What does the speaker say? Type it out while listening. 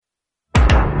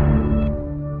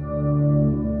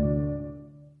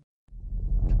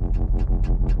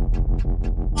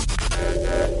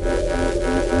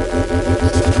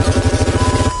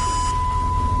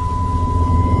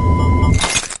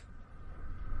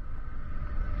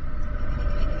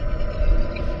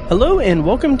Hello and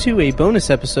welcome to a bonus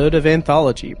episode of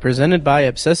Anthology, presented by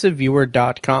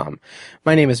ObsessiveViewer.com.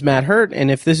 My name is Matt Hurt, and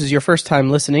if this is your first time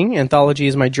listening, Anthology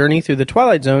is my journey through the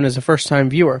Twilight Zone as a first-time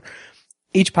viewer.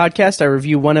 Each podcast, I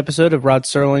review one episode of Rod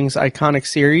Serling's iconic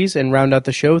series and round out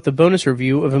the show with a bonus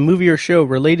review of a movie or show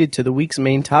related to the week's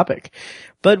main topic.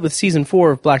 But with Season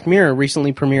 4 of Black Mirror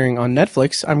recently premiering on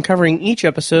Netflix, I'm covering each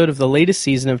episode of the latest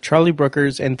season of Charlie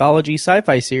Brooker's Anthology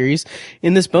sci-fi series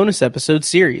in this bonus episode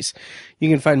series. You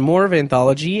can find more of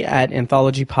Anthology at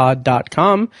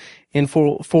anthologypod.com, and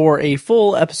for a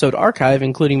full episode archive,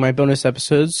 including my bonus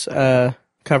episodes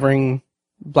covering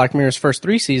Black Mirror's first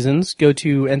 3 seasons, go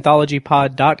to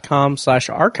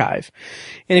anthologypod.com/archive.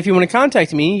 And if you want to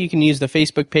contact me, you can use the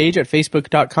Facebook page at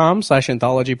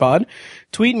facebook.com/anthologypod,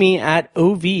 tweet me at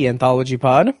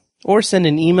OVAnthologypod, or send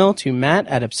an email to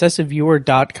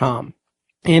matt@obsessiveviewer.com.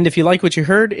 And if you like what you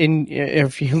heard, and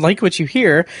if you like what you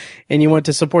hear, and you want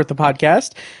to support the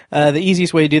podcast, the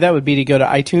easiest way to do that would be to go to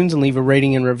iTunes and leave a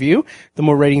rating and review. The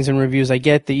more ratings and reviews I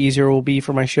get, the easier it will be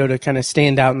for my show to kind of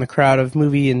stand out in the crowd of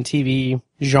movie and TV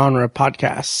genre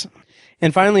podcasts.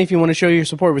 And finally, if you want to show your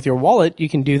support with your wallet, you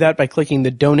can do that by clicking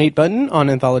the donate button on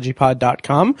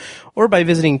anthologypod.com or by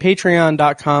visiting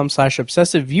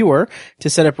patreon.com/obsessiveviewer to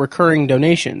set up recurring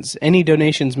donations. Any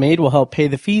donations made will help pay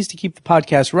the fees to keep the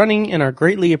podcast running and are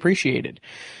greatly appreciated.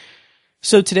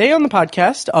 So today on the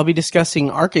podcast, I'll be discussing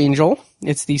Arkangel.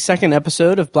 It's the second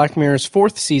episode of Black Mirror's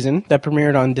 4th season that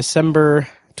premiered on December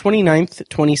 29th,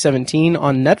 2017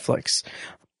 on Netflix.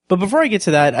 But before I get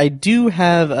to that, I do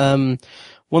have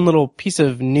one little piece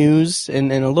of news and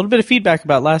a little bit of feedback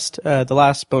about the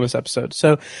last bonus episode.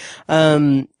 So,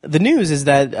 the news is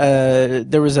that,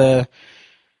 there was an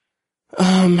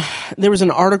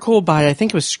article by, I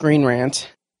think it was Screen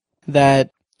Rant it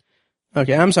was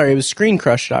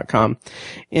screencrush.com.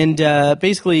 And,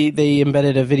 basically they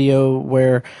embedded a video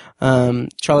where,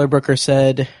 Charlie Brooker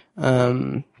said,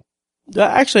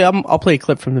 actually, I'll play a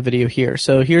clip from the video here.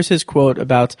 So here's his quote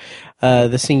about,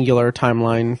 the singular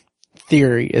timeline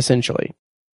theory, essentially.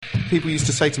 People used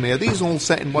to say to me, are these all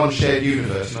set in one shared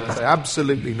universe? And I'd say,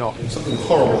 absolutely not. Something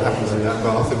horrible happens in that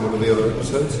bath in one of the other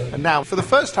episodes. And now, for the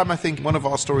first time, I think one of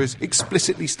our stories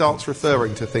explicitly starts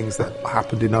referring to things that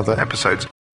happened in other episodes.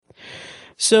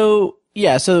 So,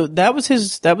 yeah, so that was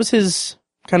his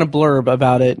kind of blurb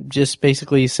about it, just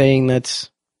basically saying that,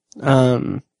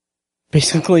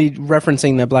 basically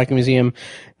referencing that Black Museum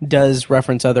does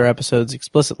reference other episodes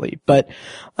explicitly. But,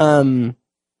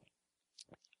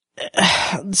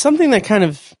 something that kind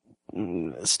of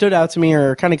stood out to me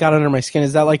or kind of got under my skin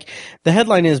is that, like, the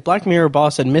headline is Black Mirror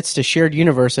boss admits to shared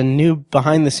universe and new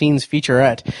behind the scenes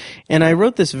featurette. And I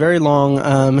wrote this very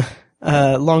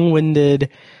long-winded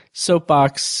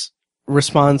soapbox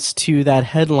response to that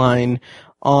headline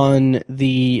on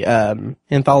the,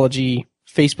 Anthology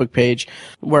Facebook page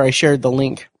where I shared the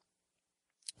link.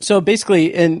 So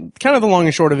basically, and kind of the long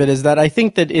and short of it is that I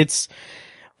think that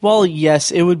well,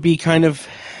 yes, it would be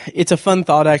it's a fun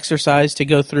thought exercise to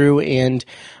go through and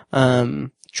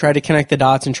try to connect the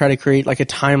dots and try to create like a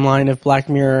timeline of Black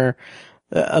Mirror,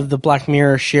 of the Black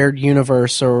Mirror shared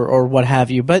universe or what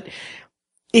have you. But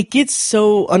it gets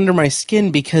so under my skin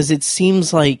because it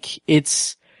seems like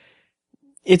it's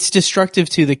destructive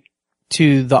to the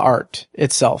art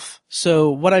itself.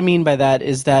 So what I mean by that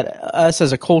is that us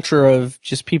as a culture of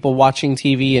just people watching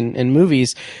TV and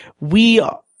movies,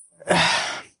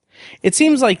 it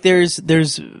seems like there's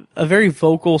a very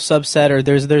vocal subset, or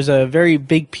there's a very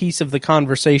big piece of the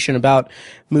conversation about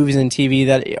movies and TV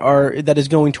that is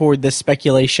going toward this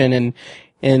speculation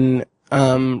and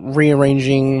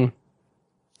rearranging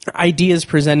ideas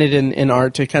presented in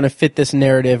art to kind of fit this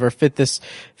narrative or fit this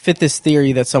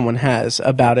theory that someone has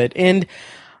about it. And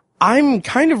I'm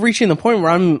kind of reaching the point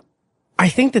where I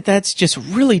think that that's just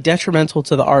really detrimental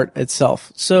to the art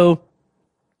itself. So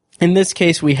in this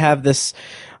case, we have this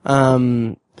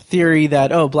theory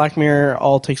that, Black Mirror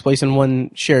all takes place in one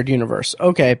shared universe.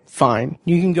 Okay, fine.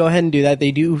 You can go ahead and do that.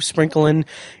 They do sprinkle in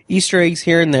Easter eggs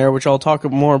here and there, which I'll talk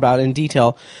more about in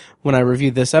detail when I review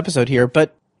this episode here,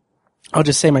 but I'll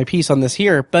just say my piece on this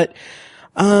here. But,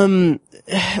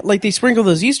 like, they sprinkle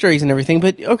those Easter eggs and everything,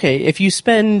 but okay, if you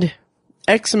spend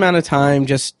X amount of time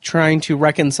just trying to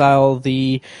reconcile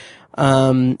the,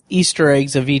 Easter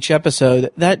eggs of each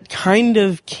episode, that kind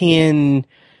of can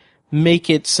make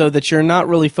it so that you're not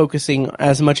really focusing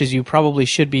as much as you probably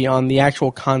should be on the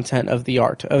actual content of the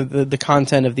art, of the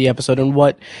content of the episode and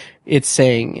what it's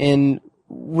saying. And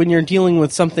when you're dealing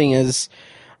with something as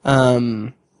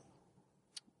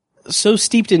so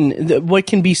steeped in what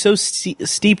can be so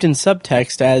steeped in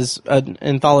subtext as an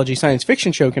anthology science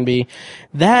fiction show can be,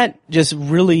 that just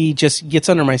really just gets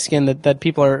under my skin that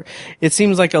people are, it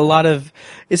seems like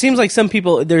some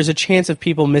people, there's a chance of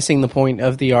people missing the point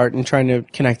of the art and trying to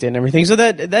connect it and everything. So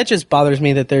that just bothers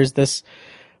me that there's this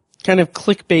kind of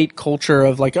clickbait culture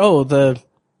of like, oh, the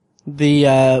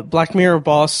Black Mirror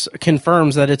boss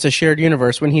confirms that it's a shared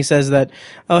universe when he says that,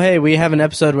 oh, hey, we have an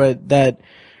episode that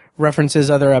references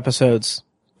other episodes.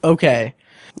 Okay.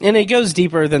 And it goes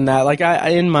deeper than that. Like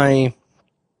in my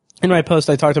post,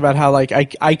 I talked about how like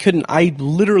I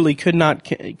literally could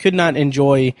not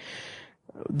enjoy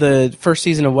the first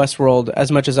season of Westworld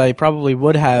as much as I probably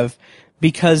would have,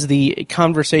 because the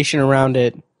conversation around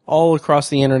it all across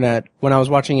the internet when I was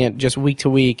watching it just week to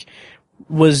week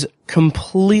was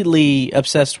completely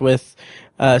obsessed with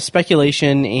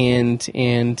speculation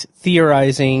and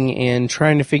theorizing and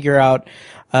trying to figure out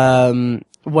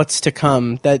what's to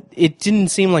come. That it didn't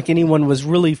seem like anyone was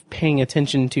really paying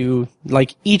attention to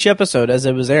like each episode as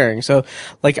it was airing. So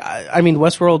like I mean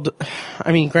Westworld,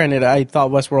 I mean granted I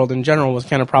thought Westworld in general was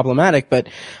kind of problematic, but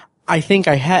I think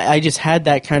I just had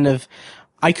that kind of,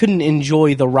 I couldn't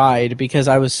enjoy the ride because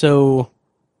I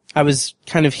was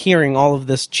kind of hearing all of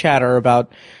this chatter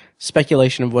about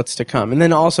speculation of what's to come. And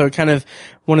then also kind of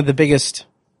one of the biggest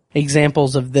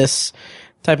examples of this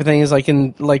type of thing is like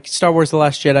in like Star Wars The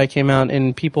Last Jedi came out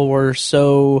and people were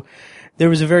there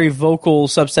was a very vocal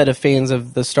subset of fans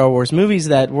of the Star Wars movies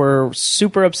that were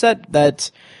super upset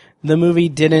that the movie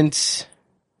didn't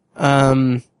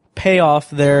pay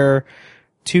off their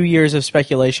 2 years of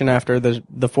speculation after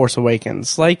the Force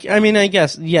Awakens. Like, I mean, I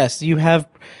guess, yes, you have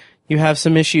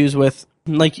some issues with,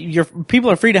 like, people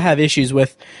are free to have issues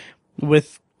with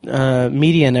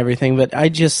media and everything, but I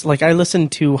just, like, I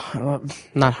listened to,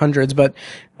 not hundreds, but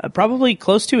probably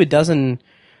close to a dozen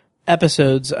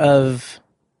episodes of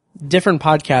different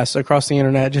podcasts across the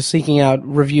internet, just seeking out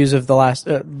reviews of The Last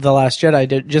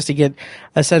Jedi just to get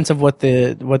a sense of what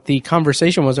the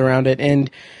conversation was around it.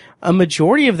 And a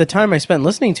majority of the time I spent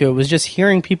listening to it was just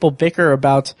hearing people bicker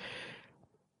about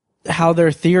how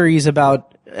their theories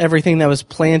about everything that was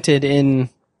planted in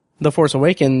The Force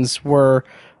Awakens were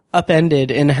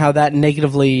upended and how that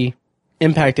negatively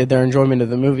impacted their enjoyment of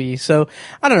the movie. So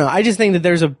I don't know. I just think that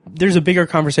there's a bigger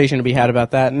conversation to be had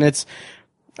about that. And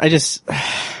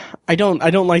I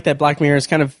don't like that Black Mirror is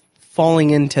kind of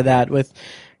falling into that with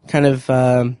kind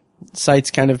of, sites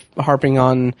kind of harping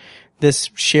on this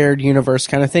shared universe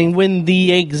kind of thing, when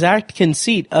the exact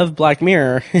conceit of Black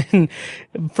Mirror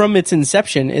from its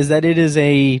inception is that it is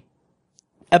a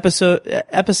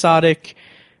episodic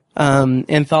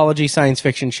anthology science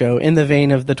fiction show in the vein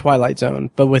of The Twilight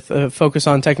Zone, but with a focus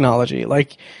on technology.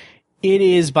 Like, it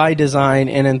is by design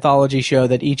an anthology show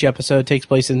that each episode takes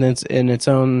place in its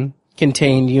own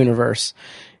contained universe.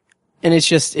 And it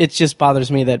just bothers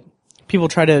me that people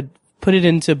try to put it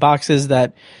into boxes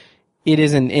that it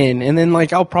isn't in. And then,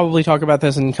 like, I'll probably talk about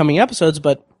this in coming episodes,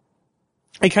 but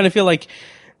I kind of feel like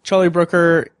Charlie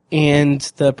Brooker and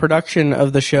the production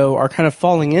of the show are kind of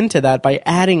falling into that by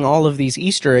adding all of these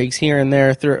Easter eggs here and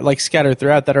there, like scattered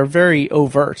throughout, that are very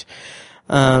overt,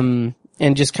 and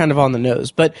just kind of on the nose.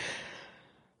 But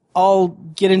I'll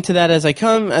get into that as I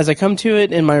come to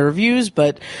it in my reviews.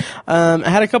 But I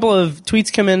had a couple of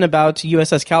tweets come in about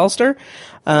USS Callister.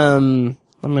 I'm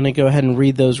going to go ahead and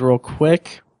read those real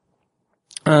quick.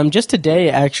 Just today,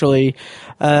 actually,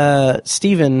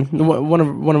 Steven, one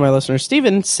of my listeners,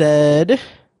 Steven said,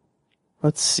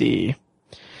 let's see.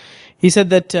 He said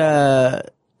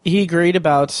that, he agreed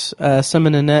about, some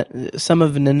of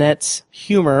Nanette's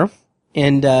humor,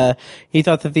 and, he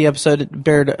thought that the episode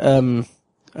bared,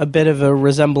 a bit of a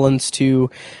resemblance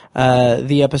to,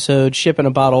 the episode Ship in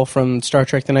a Bottle from Star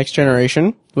Trek The Next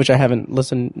Generation, which I haven't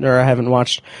listened, or I haven't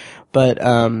watched. But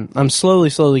I'm slowly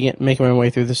making my way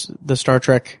through the Star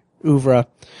Trek oeuvre.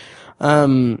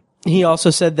 He also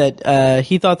said that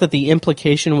he thought that the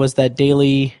implication was that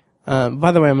Daly.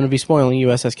 By the way, I'm going to be spoiling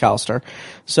USS Callister.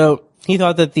 So he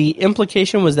thought that the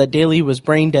implication was that Daly was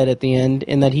brain dead at the end,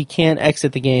 and that he can't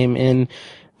exit the game, and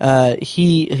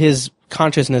his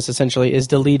consciousness essentially is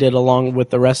deleted along with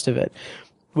the rest of it,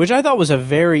 which I thought was a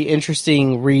very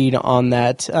interesting read on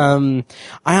that.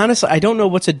 I don't know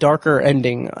what's a darker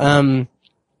ending.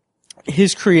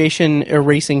 His creation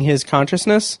erasing his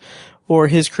consciousness, or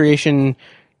his creation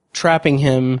trapping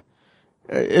him,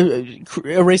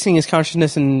 erasing his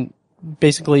consciousness and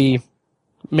basically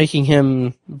making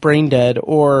him brain dead,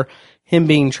 or him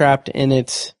being trapped in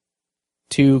it,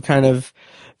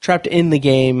 trapped in the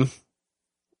game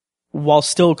while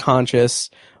still conscious,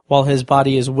 while his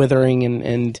body is withering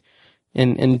and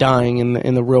and dying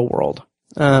in the real world.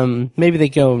 Maybe they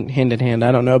go hand in hand.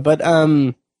 I don't know. But,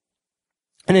 and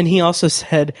then he also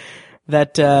said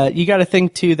that, you got to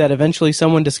think too that eventually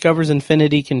someone discovers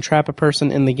Infinity can trap a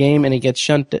person in the game and it gets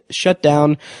shut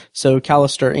down. So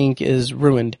Callister Inc. is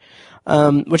ruined.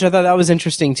 Which I thought that was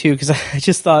interesting too, because I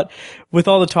just thought with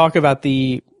all the talk about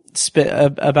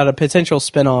about a potential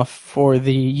spinoff for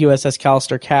the USS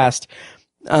Callister cast,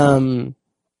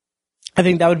 I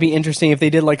think that would be interesting if they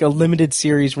did like a limited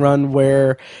series run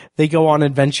where they go on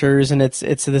adventures and it's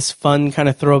this fun kind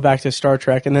of throwback to Star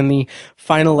Trek. And then the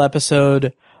final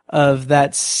episode of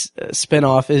that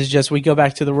spinoff is just, we go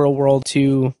back to the real world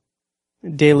to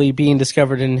Daly being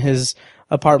discovered in his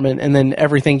apartment and then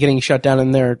everything getting shut down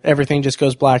and everything just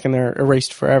goes black and they're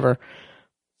erased forever.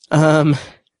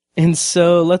 And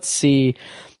so let's see.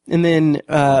 And then,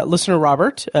 listener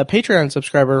Robert, Patreon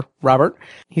subscriber Robert,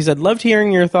 he said, loved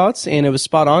hearing your thoughts and it was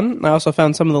spot on. I also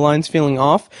found some of the lines feeling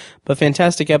off, but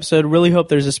fantastic episode. Really hope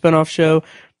there's a spinoff show.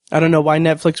 I don't know why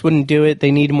Netflix wouldn't do it.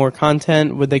 They need more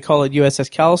content. Would they call it USS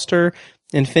Callister,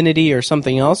 Infinity, or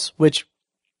something else? Which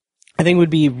I think would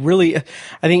be really, I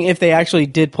think if they actually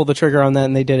did pull the trigger on that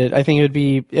and they did it, I think it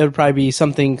would probably be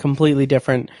something completely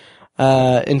different,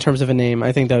 in terms of a name.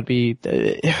 I think that would be,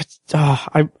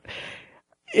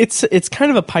 it's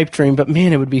kind of a pipe dream, but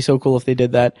man, it would be so cool if they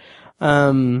did that.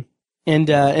 And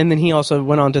then he also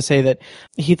went on to say that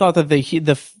he thought that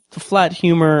the flat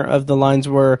humor of the lines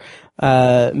were,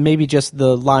 maybe just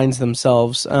the lines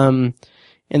themselves, and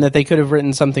that they could have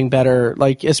written something better,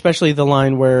 like, especially the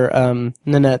line where,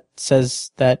 Nanette says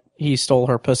that he stole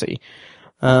her pussy,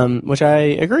 which I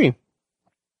agree.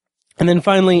 And then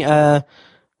finally,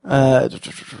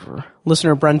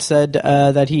 listener Brent said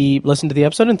that he listened to the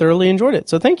episode and thoroughly enjoyed it.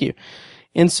 So thank you.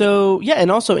 And so, yeah,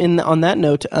 and also on that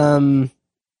note,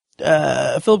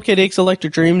 Philip K. Dick's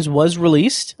Electric Dreams was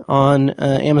released on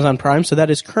Amazon Prime. So that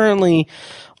is currently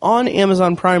on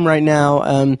Amazon Prime right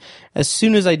now. As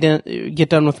soon as I get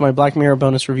done with my Black Mirror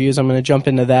bonus reviews, I'm going to jump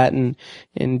into that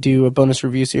and do a bonus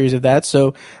review series of that.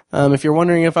 So, if you're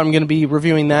wondering if I'm going to be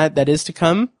reviewing that is to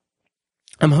come.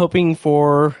 I'm hoping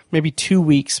for maybe 2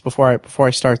 weeks before I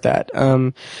start that.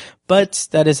 But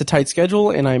that is a tight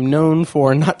schedule and I'm known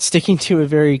for not sticking to a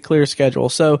very clear schedule.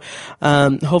 So,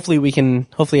 hopefully I can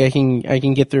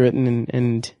get through it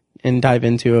and dive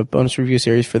into a bonus review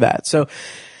series for that. So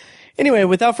anyway,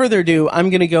 without further ado,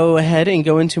 I'm going to go ahead and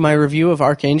go into my review of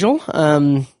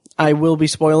Arkangel. I will be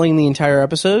spoiling the entire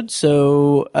episode.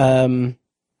 So,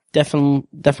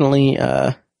 definitely,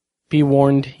 be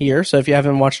warned here. So if you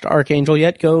haven't watched Arkangel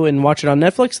yet, go and watch it on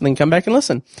Netflix and then come back and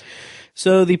listen.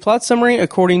 So the plot summary,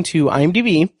 according to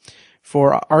IMDb,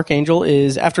 for Arkangel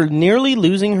is, after nearly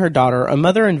losing her daughter, a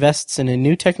mother invests in a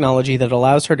new technology that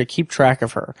allows her to keep track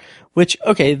of her. Which,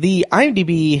 okay, the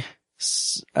IMDb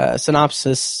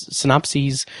synopses,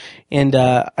 and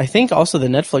I think also the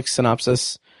Netflix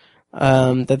synopsis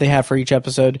that they have for each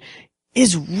episode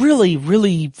is really,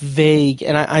 really vague,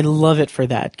 and I love it for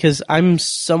that, because I'm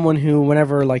someone who,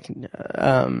 whenever, like,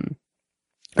 a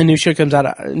new show comes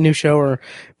out, a new show or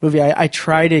movie, I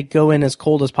try to go in as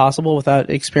cold as possible without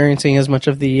experiencing as much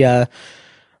of the,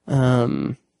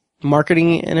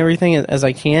 marketing and everything as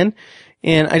I can,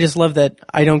 and I just love that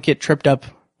I don't get tripped up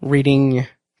reading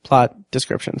plot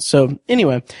descriptions. So,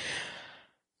 anyway,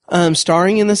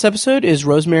 starring in this episode is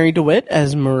Rosemary DeWitt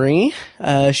as Marie.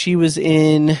 She was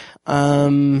in,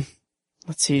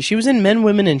 she was in Men,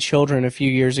 Women, and Children a few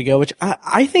years ago, which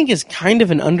I think is kind of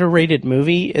an underrated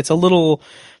movie. It's kind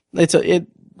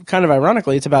of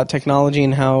ironically, it's about technology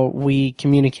and how we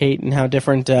communicate and how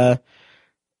different, how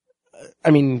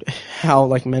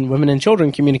like men, women, and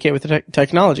children communicate with the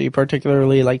technology,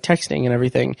 particularly like texting and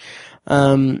everything.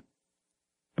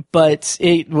 But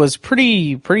it was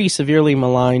pretty severely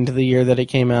maligned the year that it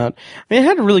came out. I mean, it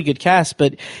had a really good cast,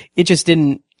 but it just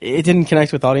didn't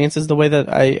connect with audiences the way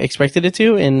that I expected it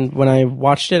to. And when I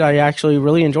watched it, I actually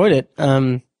really enjoyed it.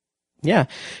 Yeah.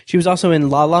 She was also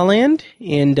in La La Land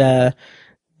and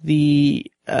then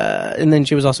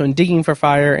she was also in Digging for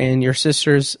Fire and Your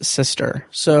Sister's Sister.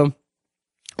 So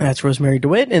that's Rosemary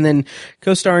DeWitt. And then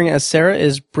co-starring as Sarah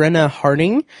is Brenna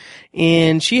Harding.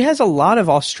 And she has a lot of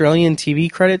Australian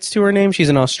TV credits to her name. She's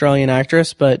an Australian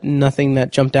actress, but nothing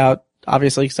that jumped out,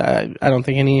 obviously, because I don't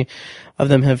think any of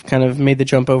them have kind of made the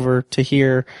jump over to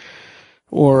here,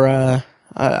 or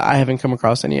I haven't come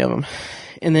across any of them.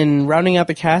 And then rounding out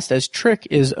the cast as Trick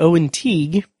is Owen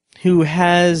Teague, who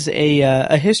has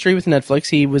a history with Netflix.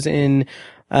 He was in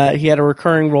he had a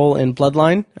recurring role in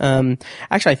Bloodline.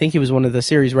 Actually, I think he was one of the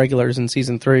series regulars in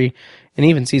season 3 and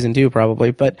even season 2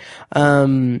 probably. But,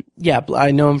 yeah,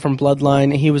 I know him from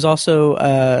Bloodline. He was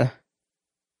also,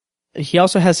 he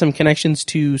also has some connections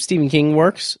to Stephen King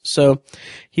works. So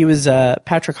he was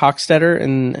Patrick Hockstetter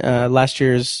in last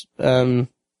year's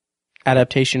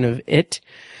adaptation of It.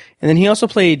 And then he also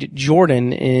played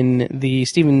Jordan in the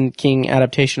Stephen King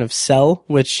adaptation of Cell,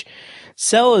 which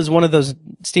Cell is one of those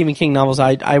Stephen King novels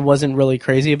I wasn't really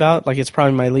crazy about. Like, it's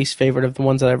probably my least favorite of the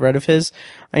ones that I've read of his.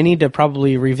 I need to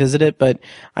probably revisit it, but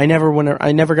I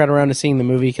never got around to seeing the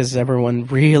movie because everyone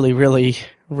really, really,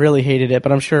 really hated it.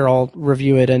 But I'm sure I'll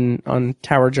review it on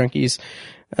Tower Junkies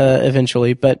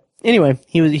eventually. But anyway,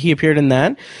 he appeared in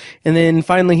that. And then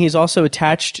finally, he's also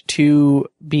attached to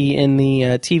be in the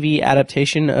TV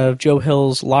adaptation of Joe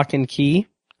Hill's Lock and Key,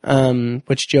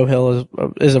 which Joe Hill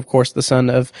is of course the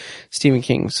son of Stephen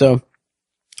King. So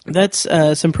that's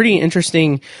some pretty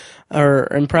interesting or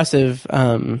impressive,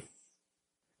 and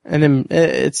then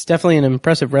it's definitely an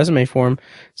impressive resume for him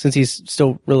since he's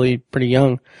still really pretty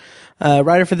young.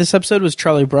 Writer for this episode was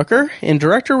Charlie Brooker, and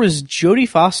director was Jodie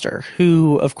Foster,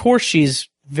 who of course she's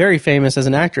very famous as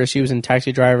an actress. She was in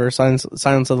Taxi Driver, Silence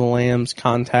of the Lambs,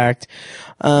 Contact.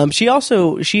 She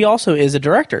also is a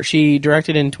director. She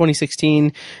directed in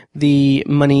 2016 the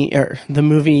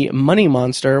movie Money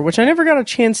Monster, which I never got a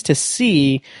chance to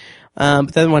see.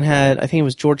 But that one had, I think it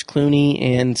was George Clooney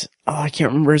and, I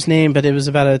can't remember his name, but it was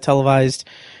about a televised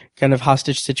kind of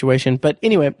hostage situation. But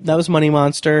anyway, that was Money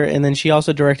Monster. And then she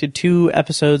also directed 2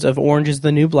 episodes of Orange is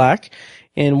the New Black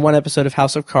and 1 episode of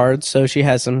House of Cards. So she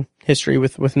has some history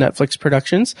with Netflix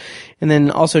productions. And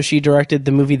then also she directed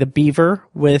the movie The Beaver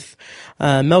with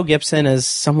Mel Gibson as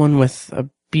someone with a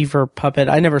beaver puppet.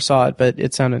 I never saw it, but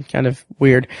it sounded kind of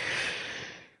weird.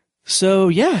 So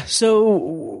yeah,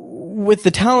 with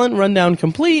the talent rundown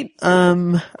complete,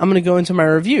 I'm going to go into my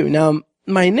review. Now,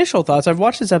 my initial thoughts, I've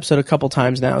watched this episode a couple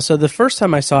times now. So the first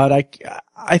time I saw it,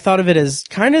 I thought of it as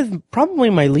kind of probably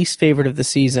my least favorite of the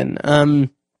season. And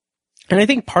I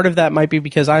think part of that might be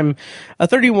because I'm a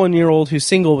 31-year-old who's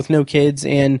single with no kids.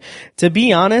 And to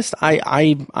be honest,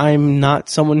 I'm not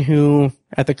someone who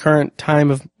at the current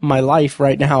time of my life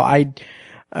right now, I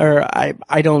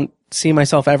don't see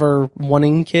myself ever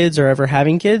wanting kids or ever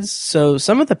having kids. So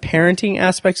some of the parenting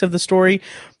aspects of the story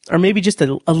are maybe just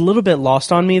a little bit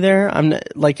lost on me there.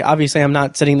 Obviously I'm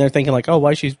not sitting there thinking like, oh,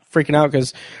 why is she freaking out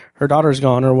because her daughter's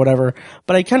gone or whatever.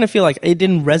 But I kind of feel like it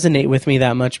didn't resonate with me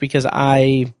that much because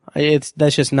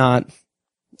that's just not,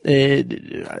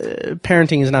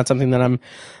 parenting is not something that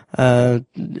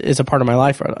is a part of my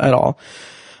life at all.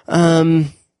 But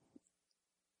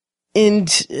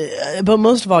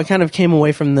most of all, I kind of came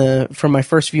away from my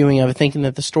first viewing of it thinking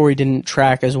that the story didn't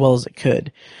track as well as it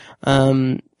could.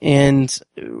 And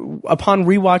upon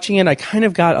rewatching it, I kind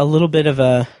of got a little bit of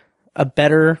a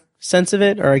better sense of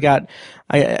it, or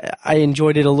I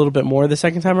enjoyed it a little bit more the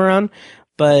second time around,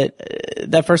 but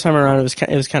that first time around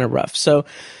it was kind of rough. So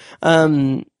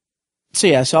I'll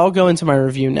go into my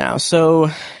review now.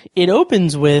 So it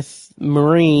opens with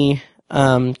Marie,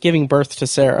 giving birth to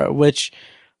Sarah, which,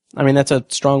 I mean, that's a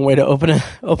strong way to open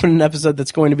an episode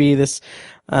that's going to be this,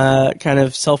 kind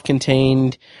of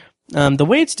self-contained. The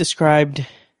way it's described,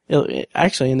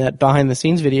 actually in that behind the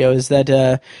scenes video, is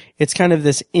that, it's kind of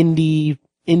this indie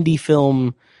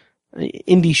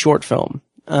short film.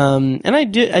 And I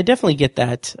definitely get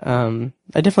that. I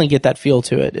definitely get that feel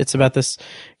to it. It's about this,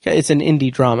 it's an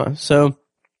indie drama. So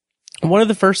one of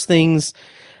the first things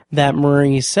that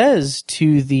Marie says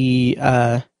to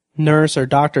the, nurse or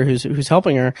doctor who's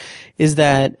helping her is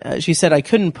that she said, I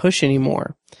couldn't push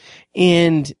anymore.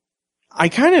 And I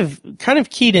kind of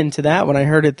keyed into that when I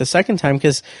heard it the second time,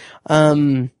 because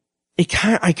I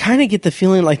kind of get the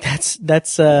feeling like that's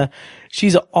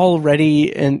she's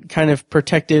already a kind of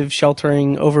protective,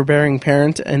 sheltering, overbearing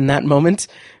parent in that moment,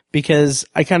 because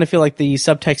I kind of feel like the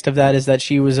subtext of that is that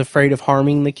she was afraid of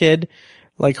harming the kid,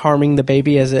 like harming the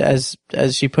baby as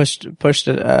she pushed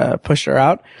her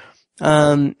out.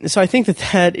 So I think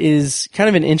that is kind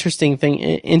of an interesting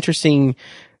thing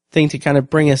to kind of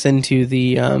bring us into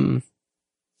the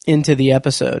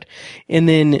episode. And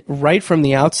then right from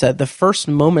the outset, the first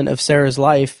moment of Sarah's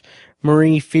life,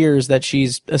 Marie fears that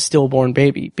she's a stillborn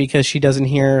baby because she doesn't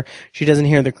hear Sarah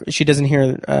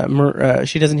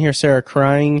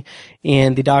crying,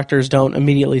 and the doctors don't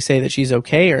immediately say that she's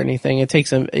okay or anything. It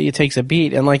takes a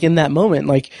beat. And like in that moment,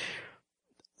 like,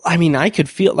 I mean, I could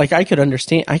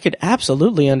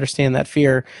absolutely understand that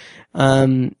fear.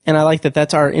 And I like that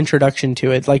that's our introduction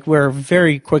to it. Like, we're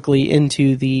very quickly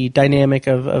into the dynamic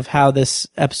of how this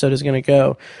episode is going to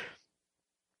go,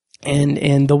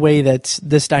 and the way that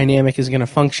this dynamic is going to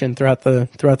function throughout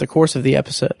the course of the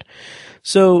episode.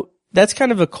 So that's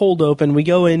kind of a cold open. We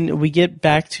go in, we get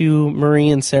back to Marie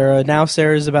and Sarah. Now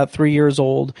Sarah's about 3 years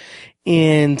old,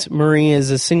 and Marie is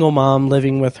a single mom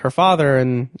living with her father,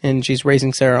 and she's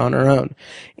raising Sarah on her own.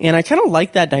 And I kind of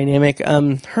like that dynamic.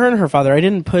 Her and her father, I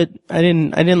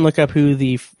didn't look up who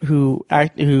the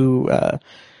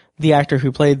actor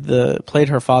who played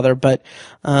her father, but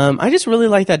I just really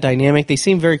like that dynamic. They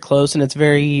seem very close, and it's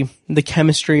the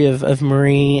chemistry of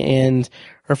Marie and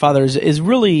her father is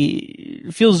really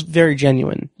feels very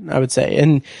genuine, I would say.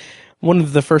 And one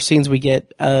of the first scenes we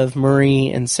get of Marie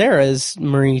and Sarah is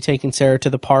Marie taking Sarah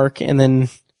to the park, and then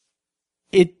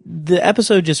the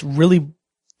episode just really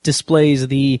displays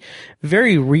the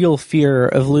very real fear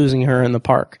of losing her in the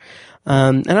park.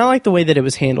 And I like the way that it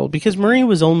was handled, because Marie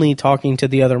was only talking to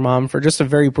the other mom for just a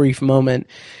very brief moment.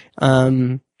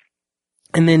 And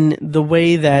then the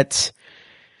way that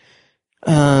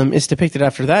is depicted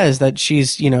after that is that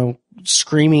she's,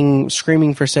 screaming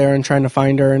for Sarah and trying to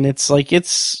find her. And it's like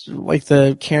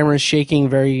the camera's shaking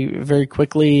very, very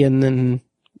quickly. And then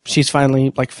she's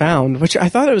finally found, which I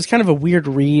thought it was kind of a weird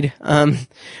read.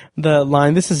 The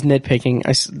line, this is nitpicking,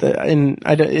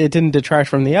 it didn't detract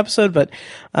from the episode, but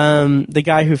the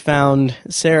guy who found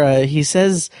Sarah, he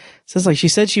says she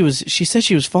said she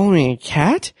was following a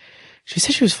cat. She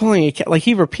said she was following a cat. Like,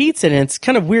 he repeats it, and it's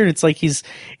kind of weird. It's like he's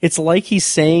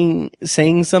saying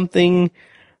something.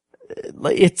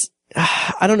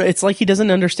 I don't know. It's like he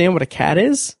doesn't understand what a cat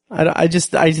is. I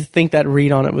just think that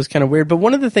read on it was kind of weird. But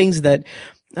one of the things that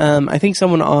I think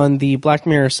someone on the Black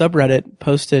Mirror subreddit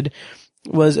posted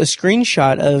was a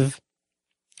screenshot of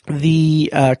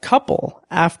the couple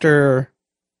after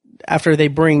they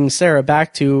bring Sarah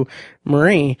back to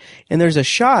Marie, and there's a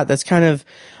shot that's kind of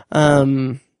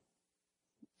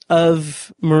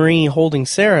Marie holding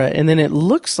Sarah, and then it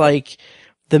looks like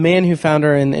the man who found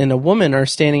her and a woman are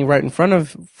standing right in front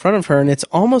of her, and it's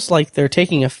almost like they're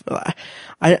taking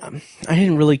I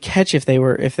didn't really catch if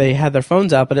they had their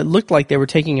phones out, but it looked like they were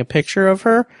taking a picture of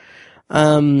her,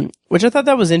 which I thought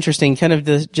that was interesting. Kind of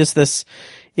this,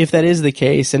 if that is the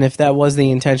case, and if that was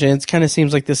the intention, it kind of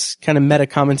seems like this kind of meta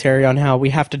commentary on how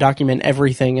we have to document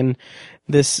everything, and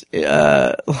this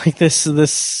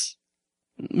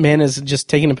man is just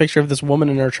taking a picture of this woman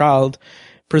and her child.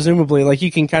 Presumably,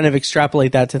 you can kind of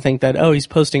extrapolate that to think that, he's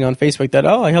posting on Facebook that,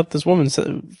 I helped this woman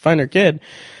find her kid.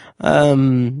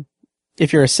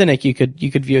 If you're a cynic, you could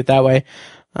view it that way.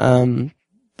 But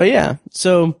yeah,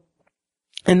 so,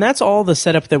 and that's all the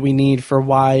setup that we need for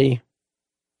why,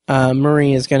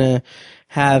 Marie is gonna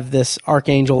have this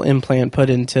Arkangel implant put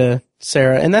into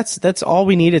Sarah. And that's all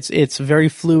we need. It's very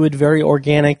fluid, very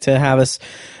organic to have us,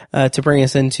 to bring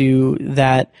us into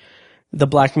the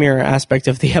Black Mirror aspect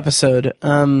of the episode.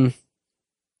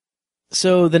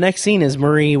 So the next scene is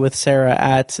Marie with Sarah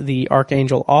at the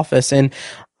Arkangel office, and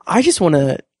I just want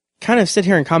to kind of sit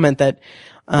here and comment that,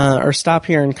 or stop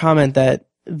here and comment that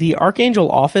the Arkangel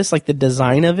office, the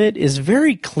design of it is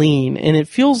very clean, and it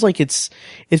feels like a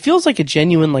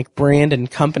genuine brand and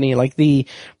company, the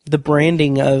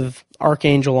branding of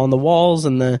Arkangel on the walls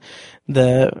and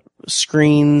the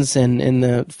screens and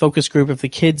the focus group of the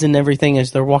kids and everything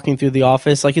as they're walking through the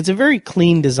office. It's a very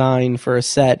clean design for a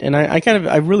set, and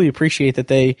I really appreciate that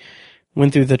they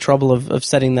went through the trouble of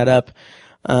setting that up,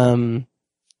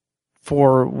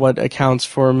 for what accounts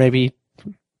for maybe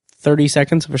 30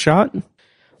 seconds of a shot.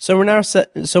 So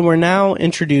we're now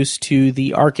introduced to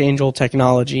the Arkangel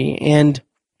technology, and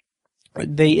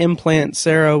they implant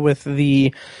Sarah with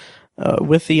the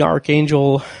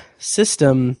Arkangel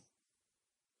system.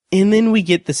 And then we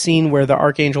get the scene where the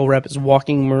Arkangel rep is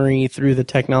walking Marie through the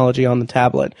technology on the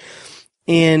tablet.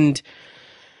 And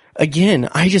again,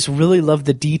 I just really love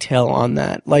the detail on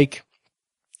that.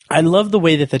 I love the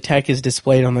way that the tech is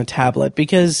displayed on the tablet,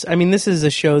 because, this is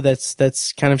a show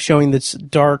that's kind of showing this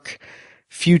dark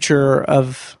future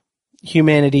of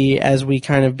humanity as we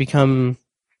kind of become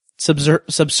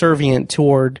subservient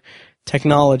toward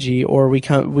technology, or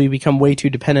we become way too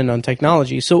dependent on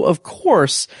technology. So of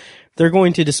course, they're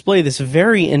going to display this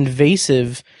very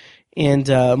invasive and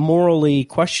morally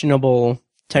questionable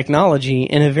technology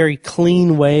in a very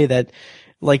clean way, that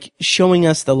showing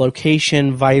us the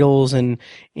location, vitals, and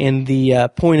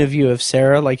the point of view of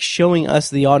Sarah, showing us,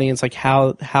 the audience,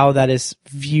 how that is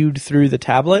viewed through the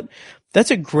tablet.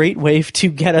 That's a great way to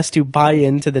get us to buy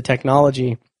into the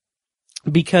technology,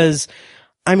 because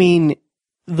the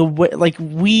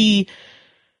way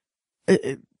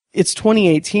it's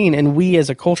 2018, and we as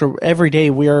a culture, every day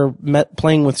we are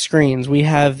playing with screens. We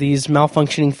have these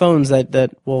malfunctioning phones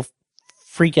that will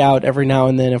freak out every now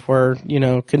and then if we're,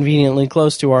 conveniently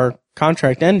close to our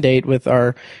contract end date with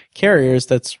our carriers.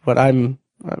 That's what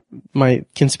my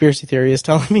conspiracy theory is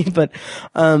telling me. But,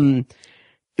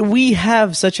 we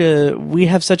have such a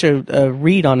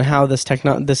read on how this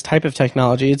type of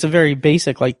technology, it's a very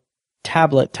basic, like,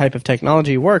 tablet type of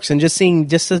technology works, and just seeing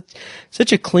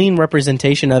such a clean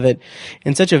representation of it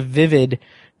and such a vivid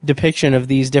depiction of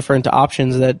these different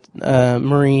options that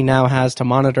Marie now has to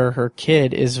monitor her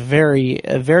kid is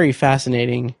very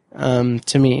fascinating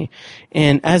to me.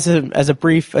 And as a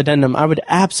brief addendum, I would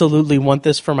absolutely want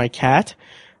this for my cat.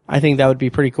 I think that would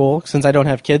be pretty cool, since I don't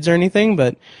have kids or anything,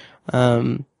 but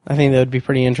I think that would be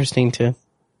pretty interesting to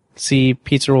see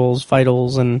Pizza Roll's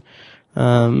vitals and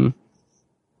her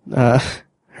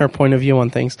point of view on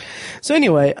things. So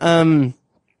anyway,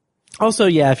 also,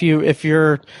 yeah, if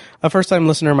you're a first time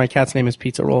listener, my cat's name is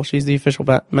Pizza Roll. She's the official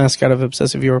mascot of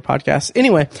Obsessive Viewer Podcast.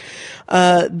 Anyway,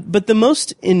 but the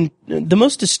most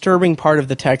disturbing part of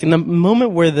the tech, and the moment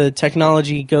where the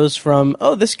technology goes from,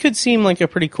 oh, this could seem like a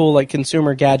pretty cool, like,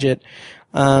 consumer gadget,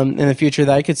 in the future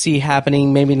that I could see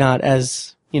happening, maybe not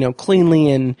as,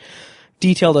 cleanly and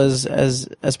detailed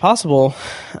as possible,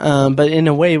 but in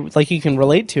a way, like, you can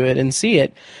relate to it and see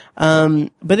it.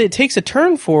 But it takes a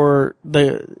turn toward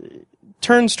the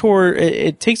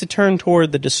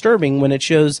disturbing when it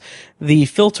shows the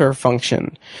filter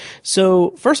function. So,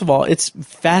 first of all, it's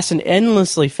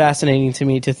endlessly fascinating to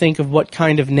me to think of what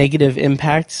kind of negative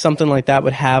impact something like that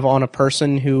would have on a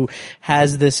person who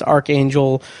has this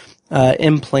Arkangel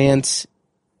implants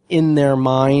in their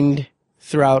mind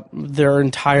throughout their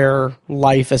entire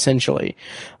life, essentially.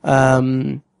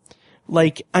 The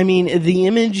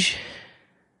image,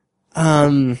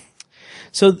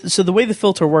 so the way the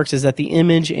filter works is that the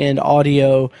image and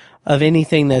audio of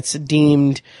anything that's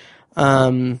deemed,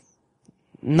 not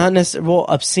necessarily,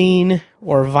 obscene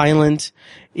or violent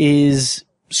is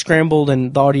scrambled,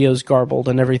 and the audio's garbled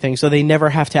and everything, so they never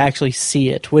have to actually see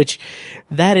it, which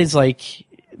that is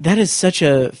such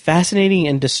a fascinating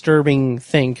and disturbing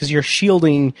thing, because you're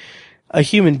shielding a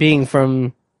human being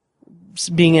from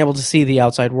being able to see the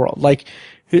outside world. Like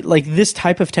this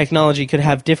type of technology could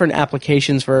have different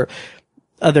applications for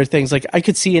other things. Like, I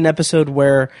could see an episode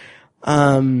where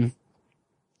someone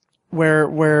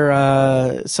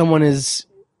is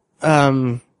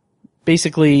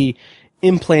basically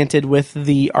implanted with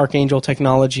the Arkangel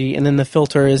technology, and then the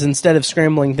filter is, instead of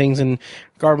scrambling things and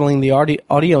garbling the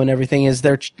audio and everything, is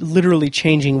they're literally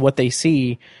changing what they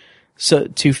see so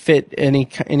to fit any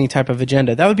type of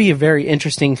agenda. That would be a very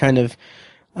interesting kind of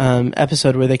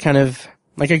episode, where they kind of,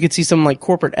 like, I could see some, like,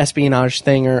 corporate espionage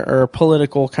thing or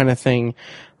political kind of thing,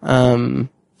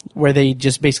 where they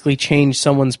just basically change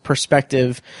someone's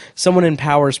perspective, someone in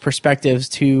power's perspectives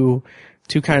to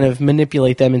kind of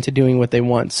manipulate them into doing what they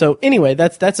want. So anyway,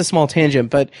 that's a small tangent,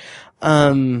 but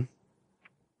on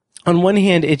one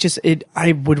hand,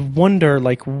 I would wonder,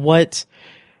 like, what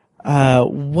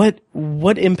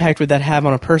impact would that have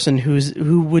on a person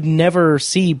who would never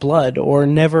see blood or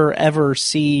never ever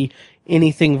see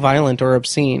anything violent or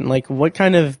obscene? Like, what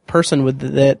kind of person would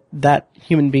that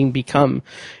human being become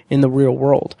in the real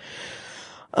world?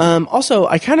 Also,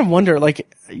 I kind of wonder,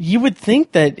 like, you would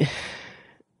think that,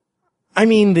 I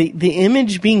mean, the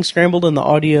image being scrambled and the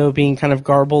audio being kind of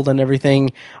garbled and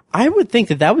everything, I would think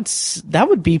that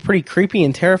would be pretty creepy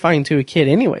and terrifying to a kid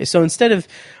anyway. So instead of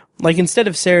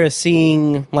Sarah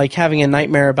seeing, like, having a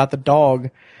nightmare about the dog,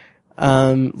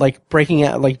 like, breaking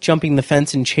out, like, jumping the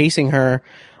fence and chasing her,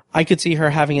 I could see her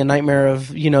having a nightmare of,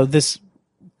 this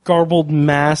garbled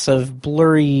mass of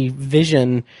blurry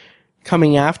vision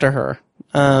coming after her.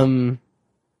 So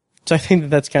I think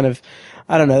that's kind of,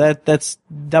 I don't know,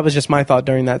 that was just my thought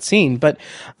during that scene. But,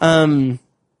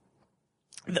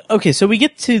 okay, so we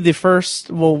get to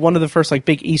one of the first, like,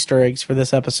 big Easter eggs for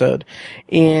this episode.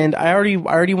 And I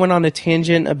already went on a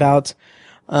tangent about,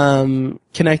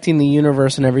 connecting the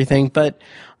universe and everything, but,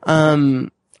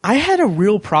 I had a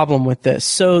real problem with this.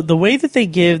 So the way that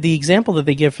the example that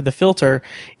they give for the filter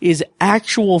is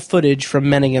actual footage from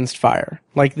Men Against Fire.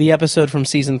 Like the episode from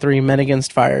season 3, Men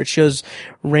Against Fire. It shows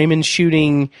Raymond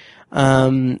shooting,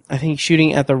 I think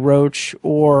shooting at the roach,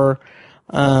 or,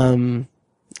 I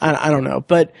don't know,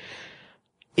 but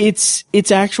it's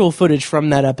actual footage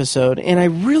from that episode, and I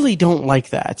really don't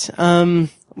like that.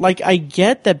 Like, I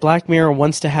get that Black Mirror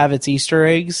wants to have its Easter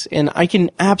eggs, and I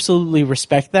can absolutely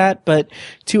respect that, but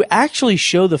to actually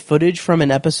show the footage from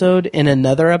an episode in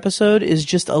another episode is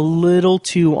just a little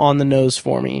too on the nose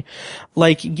for me.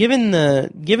 Like, given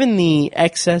the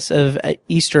excess of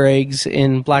Easter eggs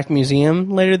in Black Museum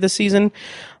later this season,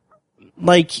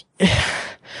 like,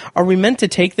 are we meant to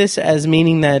take this as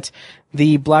meaning that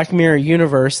the Black Mirror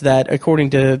universe that,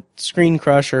 according to Screen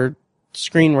Crush or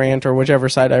Screen Rant or whichever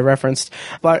site I referenced,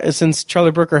 since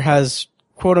Charlie Brooker has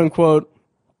quote unquote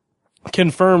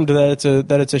confirmed that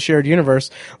it's a shared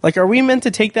universe. Like, are we meant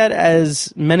to take that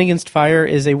as Men Against Fire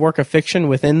is a work of fiction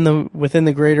within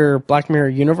the greater Black Mirror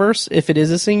universe if it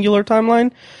is a singular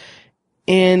timeline?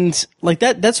 And like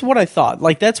that's what I thought.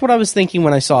 Like, that's what I was thinking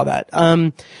when I saw that.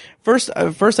 First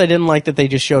I didn't like that they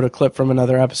just showed a clip from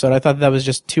another episode. I thought that was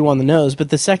just too on the nose. But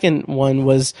the second one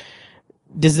was,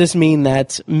 does this mean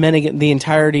that the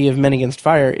entirety of Men Against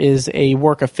Fire is a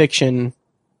work of fiction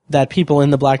that people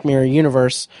in the Black Mirror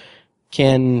universe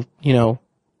can,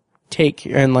 take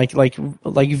and like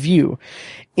view?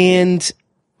 And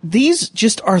these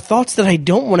just are thoughts that I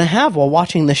don't want to have while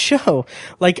watching the show.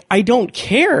 Like, I don't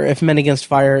care if Men Against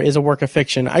Fire is a work of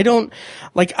fiction. I don't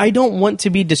want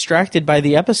to be distracted by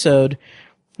an episode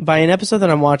that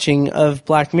I'm watching of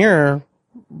Black Mirror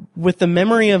with the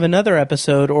memory of another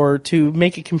episode, or to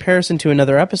make a comparison to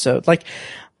another episode. Like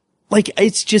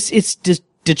it's just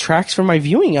detracts from my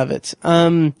viewing of it.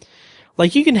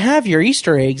 Like, you can have your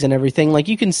Easter eggs and everything. Like,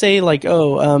 you can say like,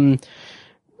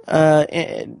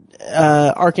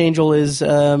 Arkangel is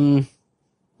an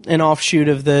offshoot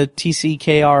of the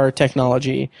TCKR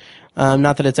technology.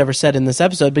 Not that it's ever said in this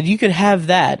episode, but you could have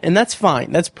that, and that's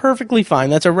fine. That's perfectly fine.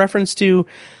 That's a reference to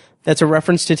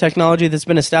technology that's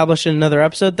been established in another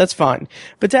episode. That's fine.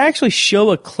 But to actually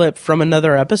show a clip from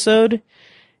another episode,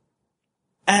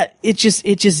 it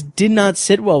just did not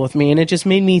sit well with me, and it just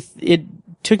made me. It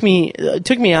took me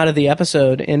out of the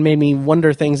episode and made me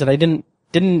wonder things that I didn't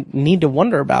need to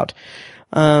wonder about.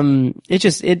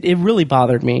 It really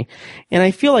bothered me. And I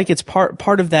feel like it's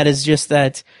part of that is just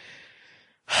that,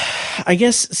 I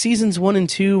guess seasons 1 and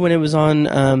 2, when it was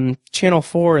on, Channel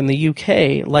 4 in the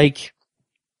UK, like,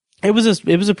 it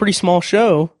was a pretty small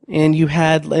show, and then you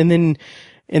had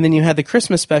the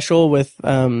Christmas special with,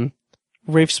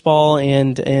 Rafe Spall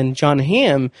and John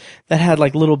Hamm that had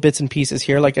like little bits and pieces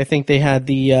here. Like, I think they had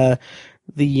the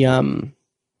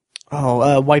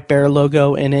White Bear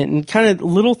logo in it, and kind of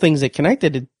little things that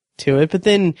connected to it. But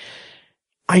then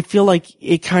I feel like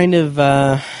it kind of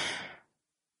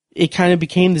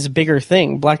became this bigger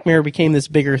thing. Black Mirror became this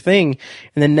bigger thing,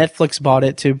 and then Netflix bought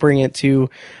it to bring it to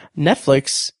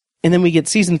Netflix. And then we get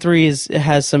season 3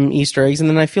 has some Easter eggs. And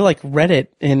then I feel like Reddit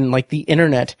and like the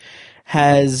internet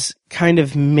has kind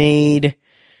of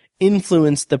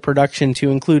influenced the production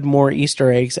to include more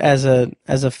Easter eggs as a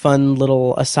fun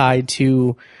little aside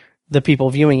to the people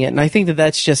viewing it. And I think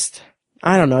that's just,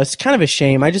 I don't know, it's kind of a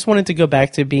shame. I just wanted to go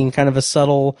back to being kind of a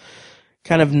subtle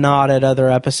kind of nod at other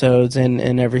episodes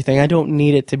and everything. I don't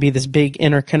need it to be this big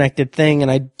interconnected thing,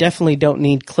 and I definitely don't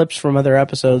need clips from other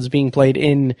episodes being played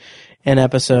in an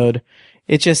episode.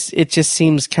 It just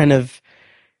seems kind of,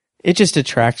 it just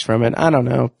detracts from it. I don't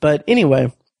know. But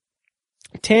anyway,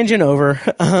 tangent over.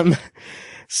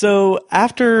 So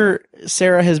after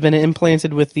Sarah has been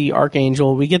implanted with the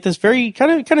Arkangel, we get this very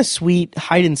kind of sweet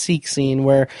hide and seek scene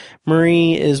where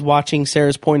Marie is watching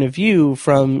Sarah's point of view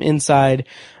from inside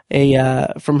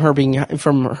from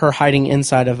her hiding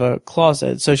inside of a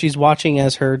closet. So she's watching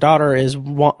as her daughter is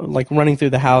running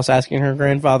through the house, asking her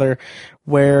grandfather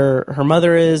where her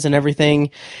mother is and everything.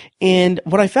 And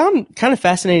what I found kind of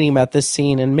fascinating about this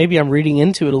scene, and maybe I'm reading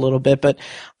into it a little bit, but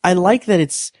I like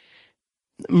that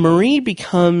Marie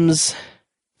becomes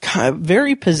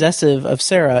very possessive of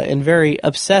Sarah and very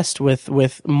obsessed with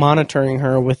monitoring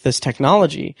her with this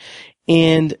technology.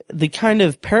 And the kind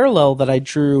of parallel that I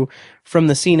drew from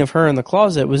the scene of her in the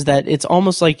closet was that it's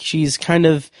almost like she's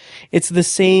it's the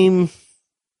same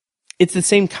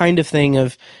kind of thing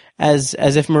of as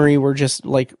if Marie were just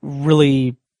like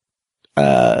really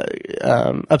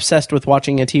obsessed with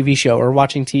watching a TV show or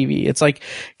watching TV. It's like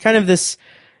kind of this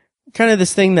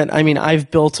thing that, I mean, I've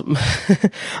built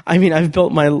the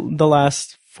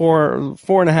last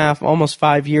 4.5, almost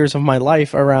 5 years of my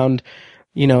life around,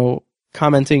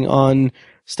 commenting on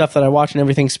stuff that I watch and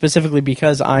everything, specifically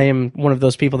because I am one of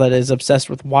those people that is obsessed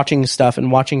with watching stuff and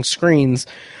watching screens.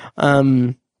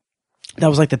 That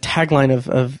was like the tagline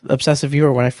of Obsessive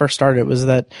Viewer when I first started. It was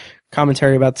that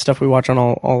commentary about the stuff we watch on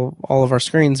all of our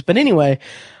screens. But anyway,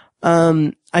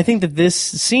 I think that this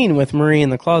scene with Marie in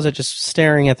the closet just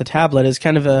staring at the tablet is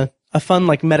kind of a fun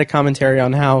like meta commentary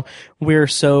on how we're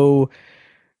so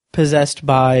possessed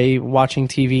by watching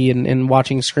TV and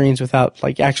watching screens without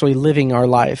like actually living our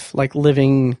life, like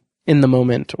living in the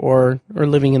moment or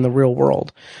living in the real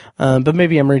world. But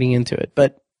maybe I'm reading into it.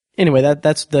 But anyway,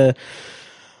 that's the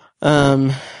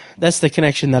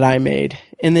connection that I made.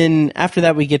 And then after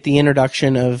that, we get the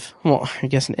introduction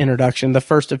the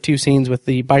first of 2 scenes with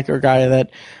the biker guy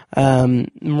that,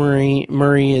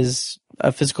 Marie is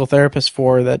a physical therapist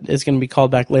for, that is going to be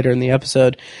called back later in the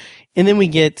episode. And then we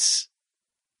get,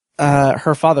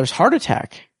 her father's heart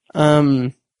attack.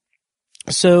 So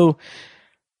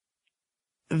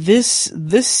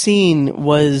this scene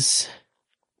was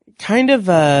kind of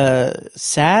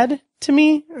sad to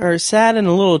me, or sad and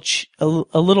a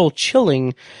little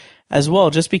chilling as well,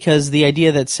 just because the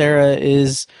idea that Sarah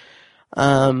is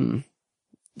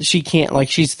she can't, like,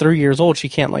 she's 3 years old, she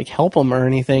can't, like, help him or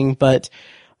anything, but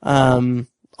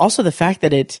also the fact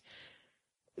that it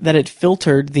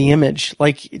filtered the image,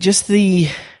 like, just the,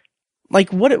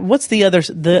 like, what's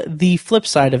the flip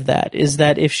side of that is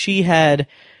that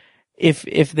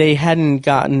if they hadn't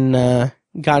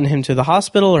gotten him to the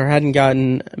hospital or hadn't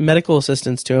gotten medical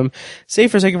assistance to him, say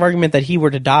for sake of argument that he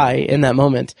were to die in that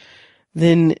moment,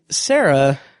 then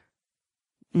Sarah,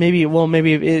 maybe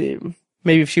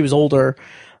if she was older,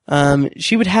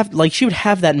 she would have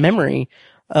that memory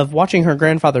of watching her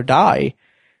grandfather die,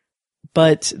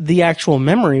 but the actual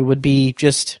memory would be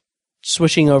just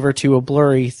switching over to a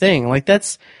blurry thing. Like,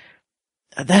 that's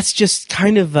just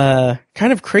kind of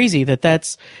crazy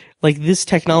that's, like, this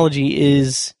technology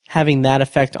is having that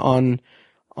effect on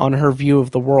her view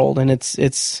of the world. And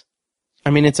it's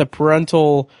a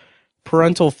parental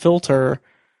filter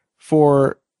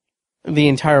for the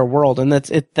entire world. And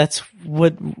that's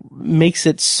what makes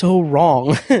it so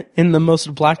wrong in the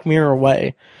most Black Mirror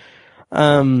way.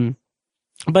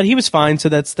 But he was fine. So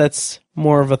that's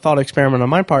more of a thought experiment on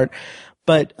my part,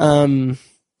 but,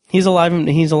 he's alive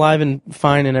and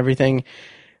fine and everything.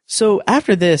 So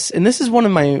after this, and this is one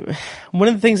of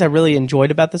the things I really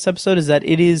enjoyed about this episode, is that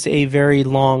it is a very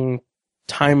long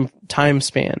time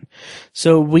span.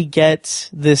 So we get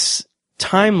this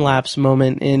time lapse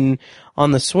moment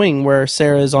on the swing where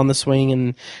Sarah is on the swing,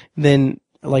 and then,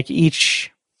 like, each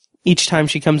time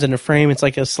she comes into frame, it's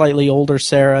like a slightly older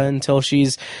Sarah until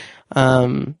she's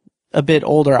a bit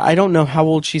older. I don't know how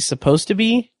old she's supposed to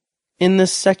be in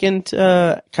this second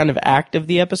kind of act of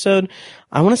the episode.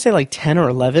 I want to say like 10 or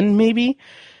 11 maybe,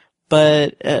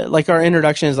 but like, our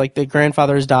introduction is like the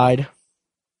grandfather has died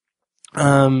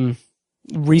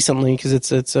recently, because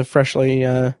it's a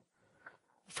freshly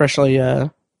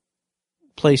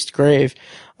placed grave.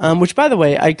 Which, by the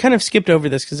way, I kind of skipped over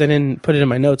this because I didn't put it in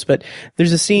my notes, but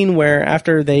there's a scene where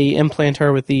after they implant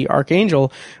her with the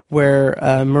Arkangel, where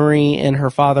Marie and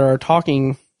her father are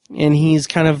talking, and he's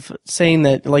kind of saying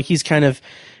that, like, he's kind of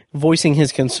voicing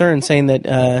his concern, saying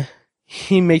that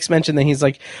he makes mention that he's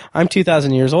like, I'm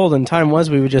 2,000 years old, and time was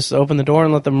we would just open the door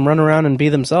and let them run around and be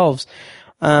themselves.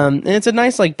 And it's a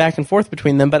nice, like, back and forth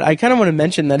between them, but I kind of want to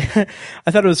mention that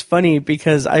I thought it was funny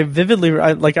because I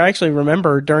actually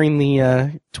remember during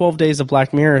the 12 Days of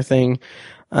Black Mirror thing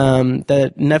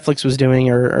that Netflix was doing,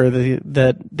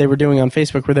 that they were doing on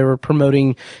Facebook, where they were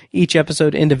promoting each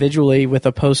episode individually with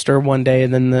a poster one day,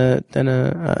 and then a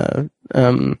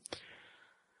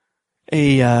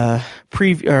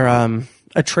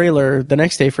trailer the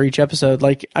next day for each episode.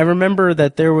 Like, I remember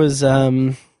that there was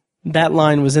that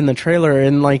line was in the trailer,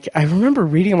 and, like, I remember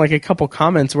reading, like, a couple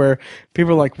comments where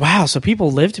people were like, wow, so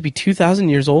people live to be 2,000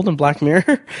 years old in Black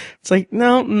Mirror? It's like,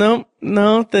 no,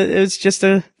 that it was just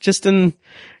an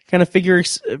kind of figure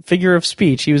of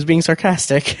speech. He was being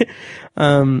sarcastic.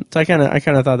 So I kind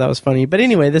of thought that was funny. But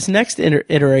anyway, this next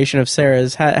iteration of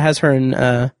Sarah's has her in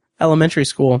elementary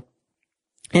school.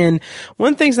 And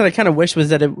one of the things that I kind of wish was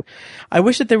that I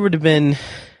wish that there would have been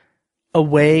a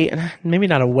way, maybe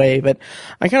not a way, but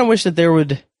I kind of wish that there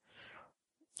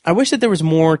was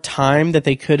more time that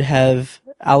they could have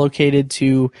allocated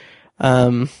to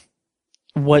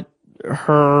what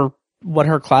her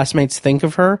classmates think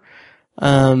of her.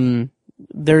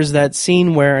 There's that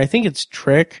scene where I think it's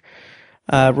Trick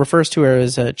refers to her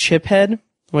as a chiphead,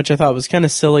 which I thought was kind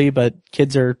of silly, but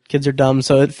kids are dumb,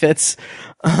 so it fits.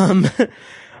 But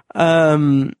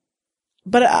I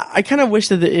kind of wish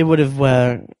that it would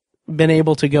have been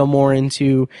able to go more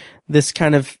into this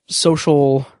kind of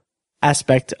social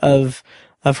aspect of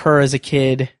her as a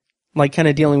kid, like, kind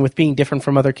of dealing with being different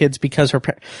from other kids because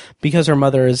her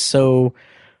mother is so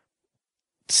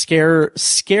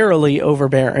scarily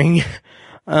overbearing.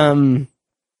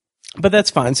 But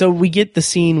that's fine. So we get the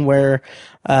scene where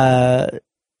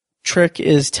Trick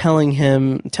is telling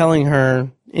her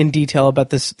in detail about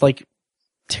this, like,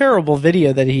 terrible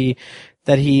video that he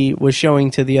was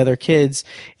showing to the other kids.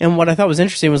 And what I thought was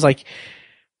interesting was, like,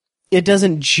 it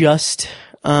doesn't just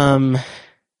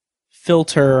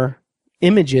filter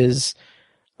images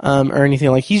or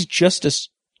anything. Like, he's just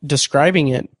describing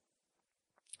it,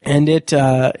 and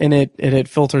it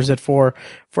filters it for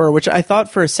which I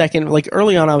thought for a second, like,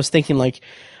 early on I was thinking, like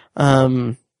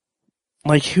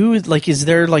is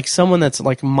there, like, someone that's,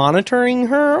 like, monitoring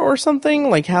her or something?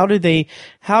 Like, how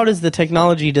does the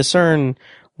technology discern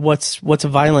what's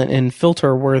violent and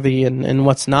filter worthy and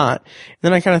what's not. And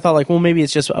then I kind of thought like, well, maybe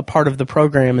it's just a part of the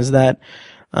program is that,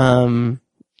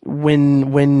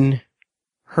 when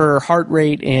her heart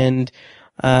rate and,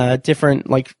 different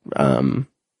like,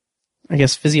 I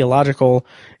guess physiological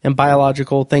and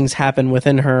biological things happen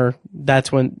within her,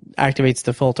 that's when activates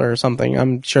the filter or something.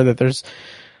 I'm sure that there's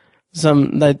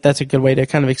that's a good way to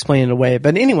kind of explain it away.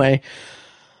 But anyway,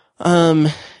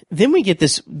 then we get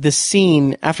this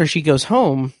scene after she goes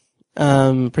home,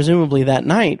 presumably that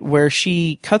night, where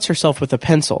she cuts herself with a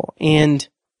pencil. And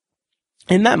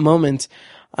in that moment,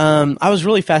 I was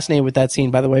really fascinated with that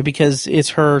scene, by the way, because it's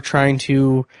her trying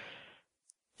to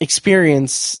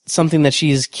experience something that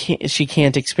she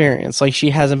can't experience. Like she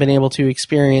hasn't been able to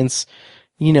experience,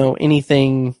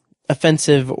 anything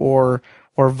offensive or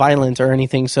violent or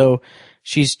anything. So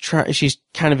she's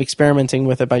kind of experimenting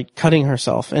with it by cutting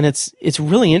herself. And it's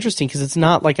really interesting because it's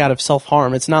not like out of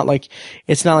self-harm. It's not like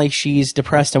she's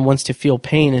depressed and wants to feel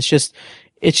pain. It's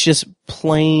just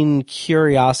plain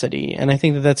curiosity. And I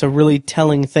think that that's a really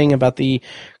telling thing about the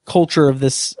culture of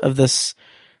this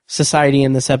society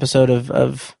in this episode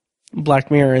of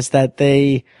Black Mirror, is that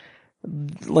they,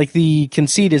 like, the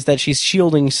conceit is that she's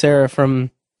shielding Sarah from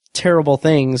terrible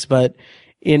things, but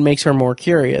it makes her more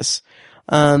curious.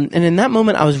 And in that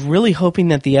moment, I was really hoping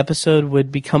that the episode would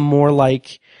become more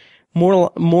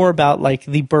about like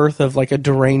the birth of like a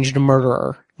deranged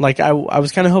murderer. Like I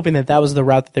was kind of hoping that was the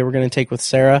route that they were going to take with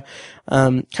Sarah.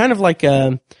 Kind of like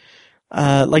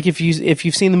if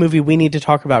you've seen the movie We Need to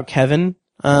Talk About Kevin,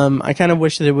 I kind of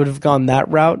wish that it would have gone that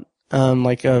route.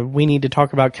 We Need to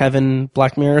Talk About Kevin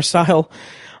Black Mirror style.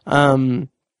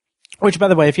 Which, by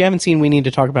the way, if you haven't seen We Need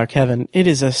to Talk About Kevin, it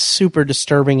is a super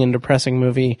disturbing and depressing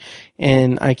movie,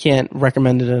 and I can't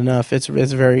recommend it enough. It's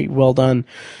very well done.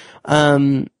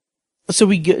 So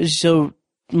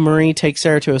Marie takes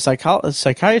Sarah to a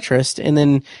psychiatrist, and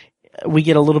then we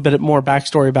get a little bit more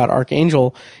backstory about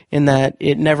Arkangel in that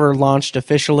it never launched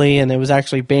officially, and it was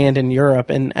actually banned in Europe.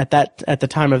 And at the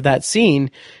time of that scene,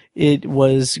 it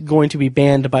was going to be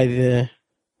banned in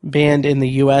the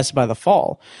US by the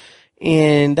fall.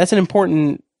 And that's an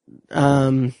important,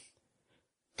 kind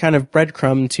of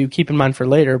breadcrumb to keep in mind for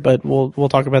later, but we'll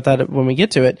talk about that when we get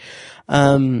to it.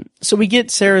 So we get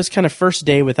Sarah's kind of first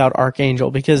day without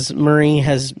Arkangel because Marie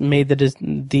has made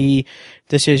the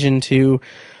decision to,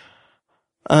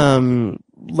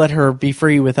 let her be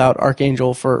free without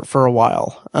Arkangel for a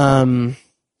while.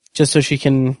 Just so she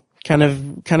can kind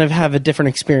of have a different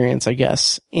experience, I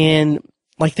guess. And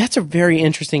like, that's a very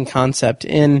interesting concept.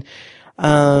 And,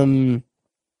 I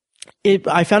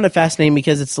found it fascinating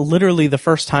because it's literally the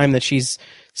first time that she's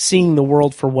seeing the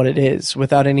world for what it is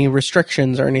without any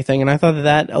restrictions or anything. And I thought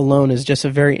that alone is just a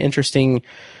very interesting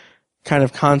kind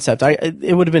of concept.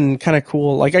 It would have been kind of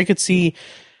cool. Like I could see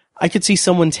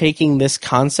someone taking this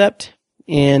concept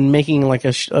and making like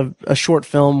a short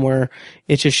film where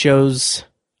it just shows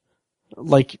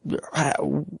like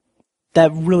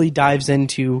that really dives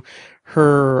into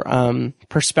her,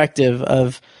 perspective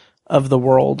of the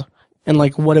world and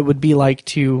like what it would be like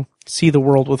to see the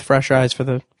world with fresh eyes for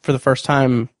the first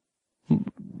time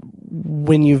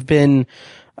when you've been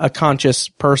a conscious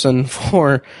person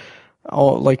for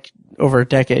like over a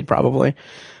decade probably.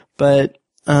 But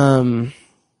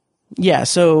yeah,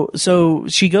 so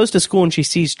she goes to school and she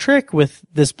sees Trick with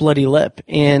this bloody lip,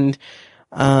 and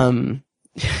I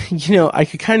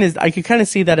could kind of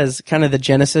see that as kind of the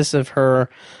genesis of her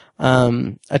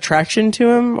attraction to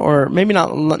him, or maybe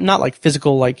not like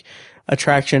physical like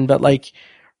attraction, but like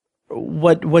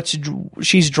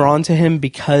she's drawn to him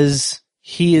because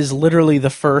he is literally the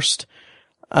first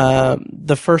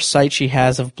sight she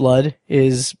has of blood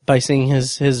is by seeing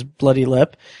his bloody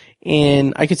lip.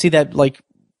 And I could see that like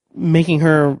making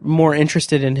her more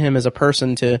interested in him as a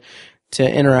person to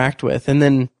interact with. And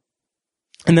then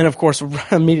of course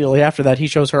immediately after that he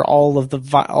shows her all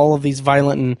of these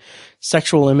violent and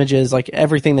sexual images, like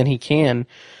everything that he can.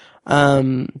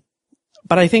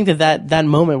 But I think that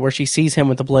moment where she sees him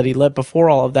with the bloody lip before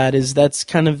all of that's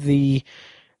kind of the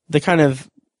kind of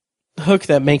hook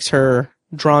that makes her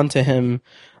drawn to him,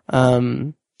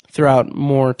 throughout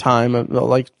more time,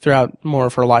 like throughout more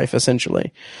of her life,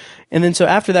 essentially. And then so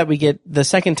after that we get the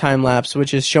second time lapse,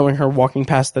 which is showing her walking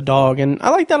past the dog. And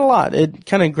I like that a lot. It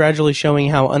kind of gradually showing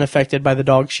how unaffected by the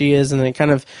dog she is. And then it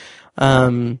kind of,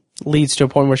 leads to a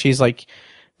point where she's like,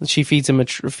 she feeds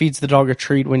the dog a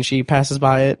treat when she passes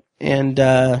by it. And,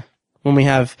 when we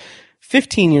have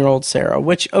 15-year-old Sarah,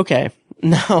 which, okay,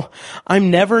 now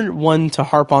I'm never one to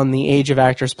harp on the age of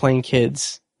actors playing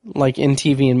kids, like in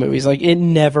TV and movies. Like it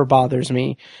never bothers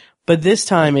me. But this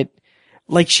time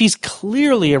like she's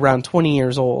clearly around 20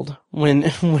 years old when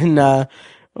filming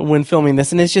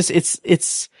this. And it's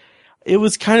just, it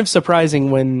was kind of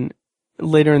surprising when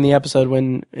later in the episode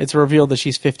when it's revealed that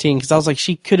she's 15, because I was like,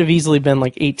 she could have easily been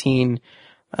like 18,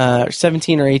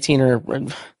 17 or 18, or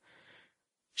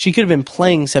she could have been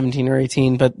playing 17 or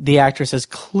 18, but the actress is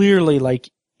clearly like,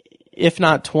 if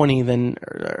not 20, then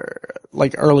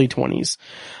like early 20s.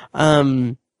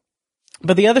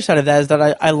 But the other side of that is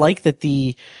that I like that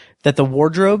the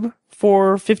wardrobe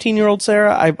for 15-year-old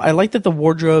Sarah, I like that the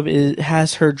wardrobe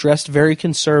has her dressed very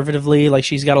conservatively, like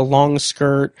she's got a long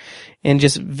skirt and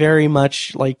just very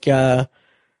much like, kind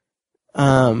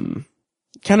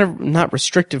of not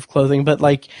restrictive clothing, but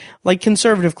like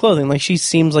conservative clothing. Like she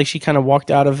seems like she kind of walked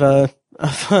out of a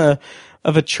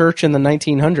church in the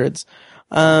 1900s.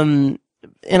 And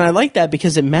I like that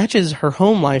because it matches her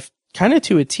home life kind of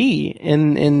to a T.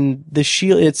 And the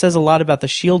shield, it says a lot about the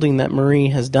shielding that Marie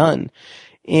has done.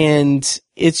 And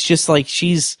it's just like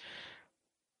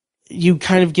you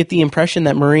kind of get the impression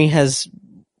that Marie has,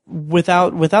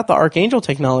 without the Arkangel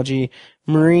technology,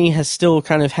 Marie has still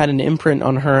kind of had an imprint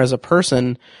on her as a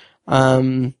person,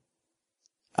 throughout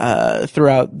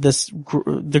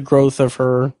the growth of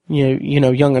her,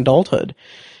 young adulthood.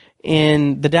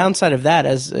 And the downside of that,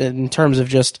 as in terms of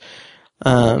just,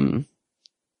 in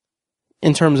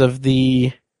terms of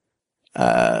the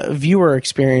viewer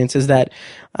experience, is that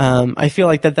I feel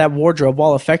like that wardrobe,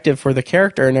 while effective for the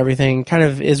character and everything, kind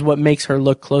of is what makes her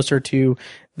look closer to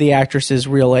the actress's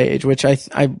real age, which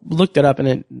I looked it up, and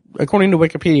it, according to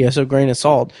Wikipedia, so grain of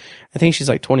salt, I think she's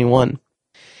like 21.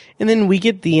 And then we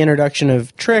get the introduction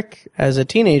of Trick as a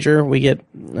teenager. We get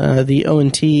the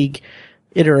Owen Teague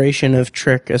iteration of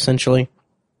Trick, essentially.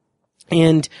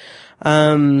 And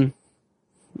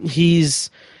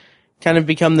he's kind of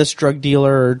become this drug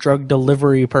dealer or drug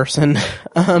delivery person.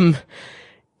 And,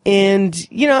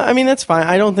 that's fine.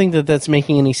 I don't think that that's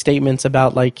making any statements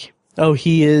about like, oh,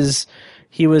 he was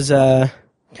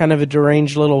kind of a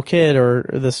deranged little kid, or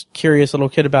this curious little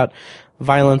kid about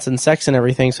violence and sex and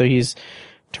everything. So he's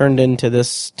turned into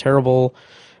this terrible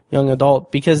young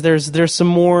adult, because there's some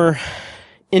more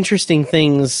interesting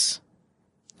things,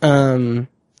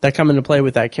 that come into play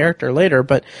with that character later.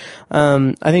 But,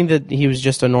 I think that he was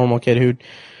just a normal kid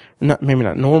maybe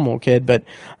not normal kid, but,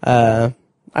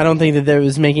 I don't think that there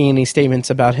was making any statements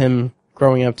about him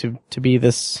growing up to be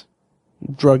this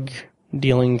drug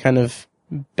dealing kind of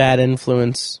bad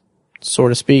influence, so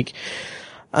to speak.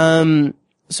 So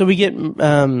we get,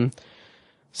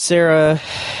 Sarah,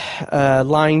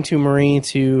 lying to Marie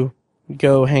to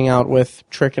go hang out with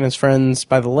Trick and his friends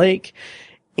by the lake.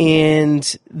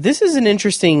 And this is an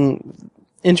interesting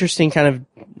kind of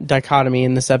dichotomy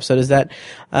in this episode, is that,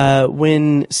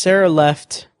 when Sarah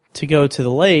left to go to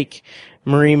the lake,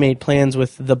 Marie made plans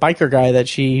with the biker guy that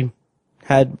she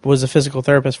was a physical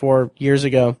therapist for years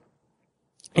ago.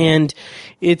 And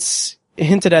it's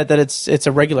hinted at that it's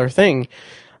a regular thing.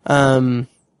 But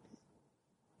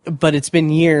it's been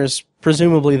years,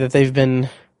 presumably, that they've been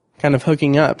kind of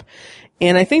hooking up.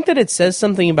 And I think that it says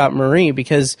something about Marie,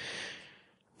 because,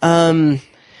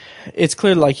 it's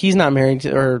clear like he's not married,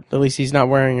 or at least he's not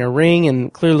wearing a ring,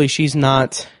 and clearly she's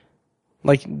not,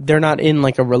 like, they're not in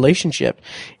like a relationship.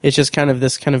 It's just kind of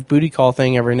this kind of booty call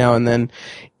thing every now and then.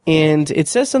 And it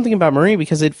says something about Marie,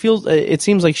 because it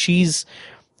seems like she's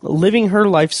living her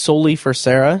life solely for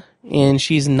Sarah, and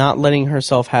she's not letting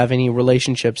herself have any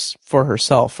relationships for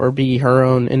herself or be her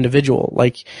own individual.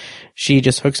 Like, she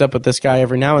just hooks up with this guy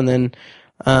every now and then,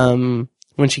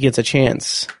 when she gets a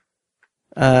chance,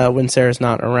 when Sarah's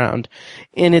not around.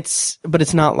 And but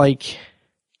it's not like,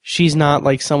 she's not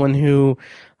like someone who,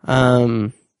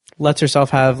 lets herself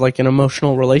have like an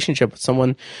emotional relationship with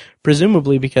someone,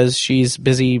 presumably because she's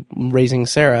busy raising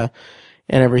Sarah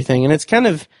and everything. And it's kind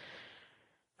of,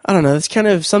 I don't know, it's kind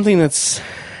of something that's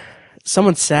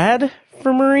somewhat sad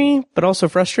for Marie, but also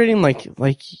frustrating.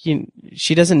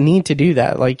 She doesn't need to do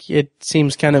that. Like, it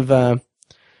seems kind of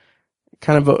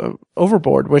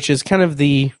overboard, which is kind of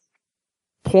the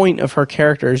point of her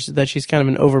character, is that she's kind of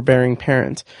an overbearing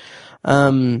parent.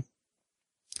 And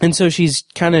so she's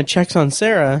kind of checks on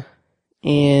Sarah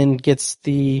and gets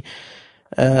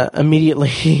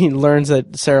immediately learns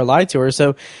that Sarah lied to her.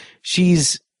 So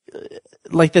she's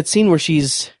like that scene where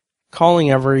she's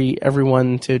calling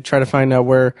everyone to try to find out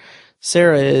where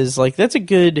Sarah is. Like, that's a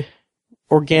good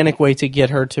organic way to get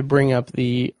her to bring up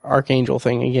the Arkangel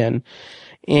thing again.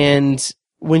 And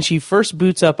when she first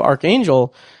boots up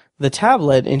Arkangel, the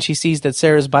tablet, and she sees that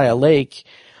Sarah's by a lake,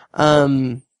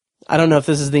 I don't know if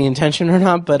this is the intention or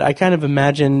not, but I kind of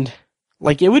imagined,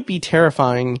 like, it would be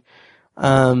terrifying,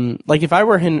 Like if I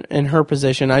were in her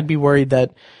position, I'd be worried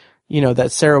that,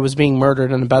 that Sarah was being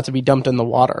murdered and about to be dumped in the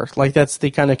water. Like that's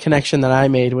the kind of connection that I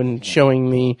made when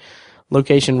showing the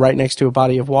location right next to a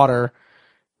body of water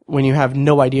when you have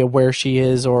no idea where she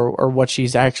is or what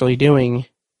she's actually doing.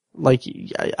 Like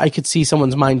I could see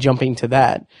someone's mind jumping to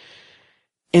that.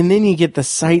 And then you get the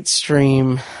sight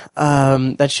stream,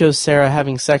 that shows Sarah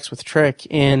having sex with Trick,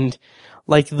 and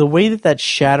like the way that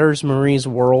shatters Marie's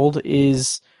world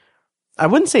is, I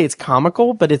wouldn't say it's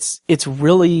comical, but it's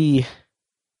really,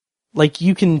 like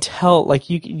you can tell, like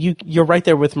you're right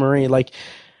there with Marie. Like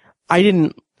I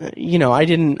didn't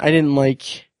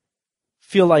like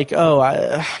feel like,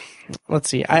 let's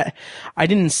see, I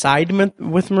didn't side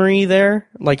with Marie there.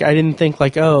 Like I didn't think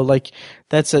like, like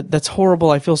that's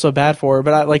horrible. I feel so bad for her.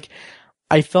 But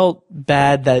I felt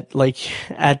bad that like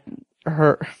at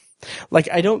her, like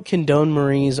I don't condone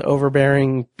Marie's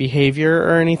overbearing behavior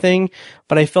or anything,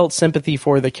 but I felt sympathy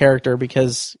for the character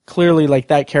because clearly like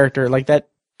that character, like that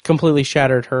completely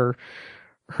shattered her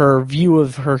view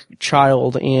of her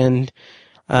child and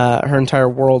her entire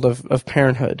world of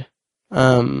parenthood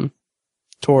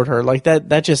toward her. Like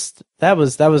that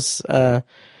was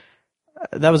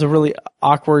a really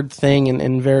awkward thing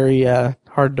and very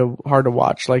hard to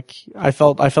watch. Like I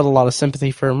felt a lot of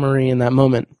sympathy for Marie in that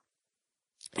moment.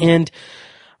 And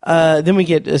then we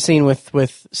get a scene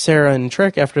with Sarah and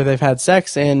Trick after they've had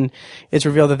sex, and it's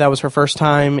revealed that was her first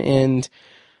time, and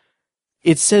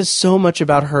it says so much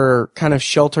about her kind of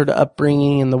sheltered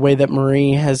upbringing and the way that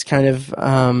Marie has kind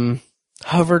of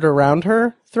hovered around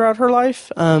her throughout her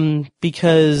life,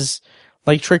 because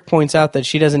like Trick points out that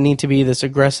she doesn't need to be this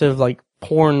aggressive like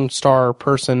porn star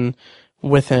person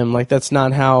with him. Like that's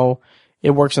not how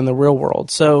it works in the real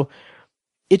world. So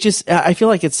I feel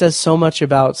like it says so much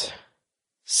about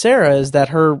Sarah is that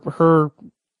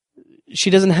she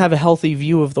doesn't have a healthy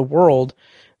view of the world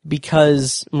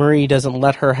because Marie doesn't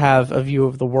let her have a view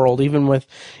of the world. Even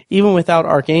without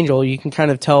Arkangel, you can kind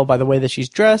of tell by the way that she's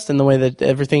dressed and the way that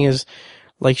everything is,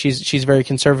 like she's very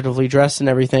conservatively dressed and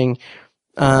everything,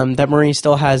 that Marie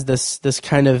still has this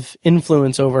kind of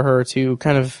influence over her to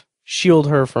kind of shield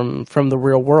her from the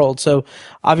real world. So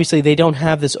obviously they don't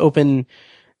have this open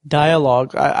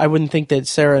dialogue. I wouldn't think that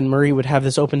Sarah and Marie would have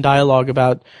this open dialogue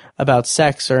about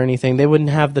sex or anything. They wouldn't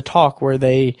have the talk where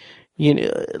they,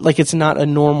 like it's not a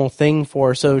normal thing for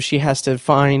her. So she has to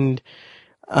find,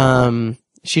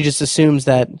 she just assumes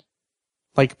that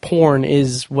like porn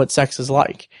is what sex is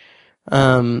like.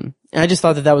 I just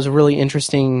thought that was a really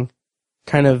interesting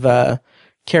kind of,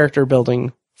 character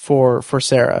building for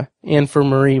Sarah and for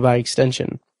Marie by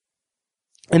extension.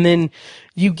 And then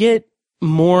you get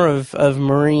more of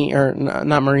Marie, or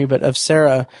not Marie, but of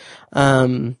Sarah,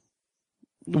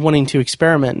 wanting to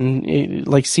experiment and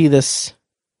like see this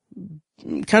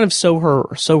kind of sow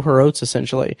her oats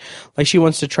essentially. Like she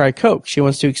wants to try Coke. She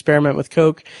wants to experiment with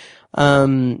Coke.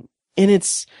 And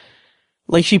it's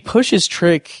like she pushes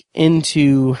Trick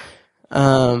into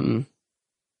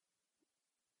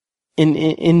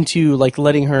into like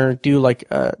letting her do like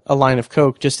a line of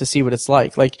Coke just to see what it's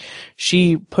like. Like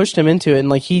she pushed him into it, and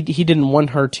like he didn't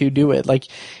want her to do it. Like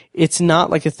it's not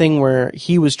like a thing where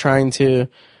he was trying to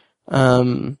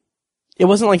it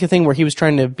wasn't like a thing where he was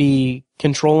trying to be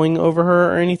controlling over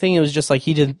her or anything. It was just like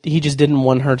he just didn't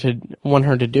want her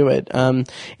to do it. And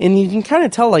you can kind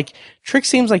of tell like Trick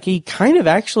seems like he kind of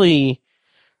actually,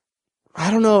 I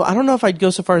don't know if I'd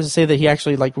go so far as to say that he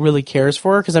actually like really cares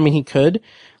for her, because I mean he could,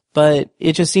 but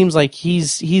it just seems like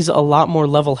he's a lot more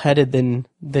level-headed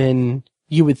than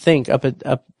you would think up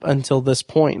until this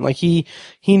point. Like he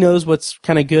knows what's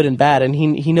kind of good and bad, and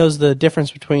he knows the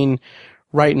difference between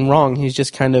right and wrong. He's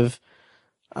just kind of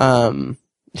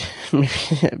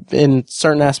in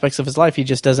certain aspects of his life he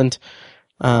just doesn't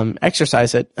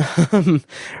exercise it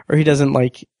or he doesn't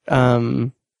like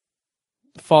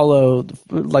follow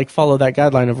that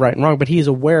guideline of right and wrong, but he is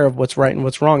aware of what's right and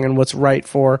what's wrong, and what's right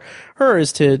for her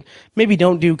is to maybe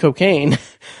don't do cocaine.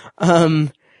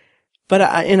 But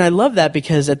I love that,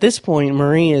 because at this point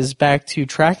Marie is back to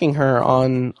tracking her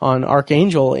on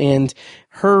Arkangel, and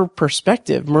her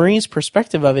perspective, Marie's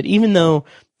perspective of it, even though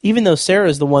Sarah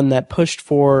is the one that pushed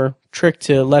for Trick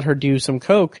to let her do some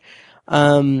Coke,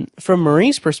 from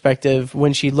Marie's perspective,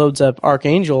 when she loads up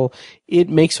Arkangel, it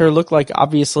makes her look like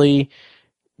obviously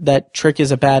that Trick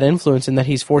is a bad influence and that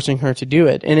he's forcing her to do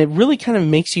it. And it really kind of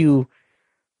makes you,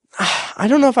 I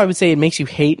don't know if I would say it makes you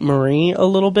hate Marie a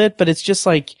little bit, but it's just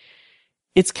like,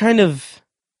 it's kind of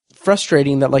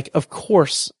frustrating that like, of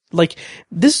course, like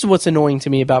this is what's annoying to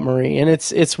me about Marie, and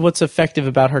it's what's effective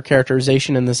about her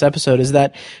characterization in this episode, is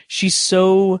that she's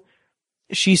so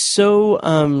she's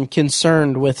so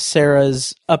concerned with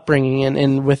Sarah's upbringing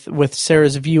and with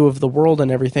Sarah's view of the world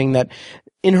and everything that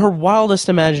in her wildest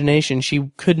imagination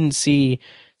she couldn't see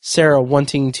Sarah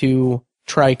wanting to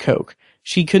try coke.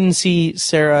 She couldn't see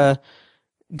Sarah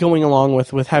going along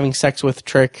with having sex with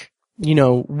Trick,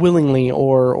 willingly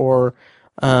or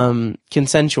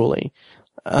consensually.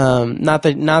 Not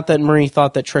that Marie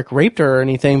thought that Trick raped her or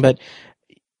anything, but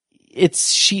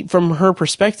from her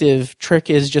perspective, Trick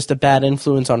is just a bad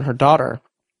influence on her daughter,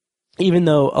 even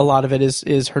though a lot of it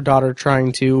is her daughter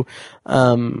trying to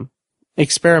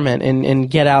experiment and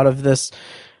get out of this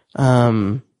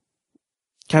kind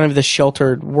of the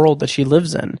sheltered world that she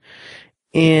lives in.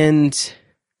 And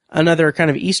another kind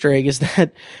of Easter egg is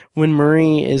that when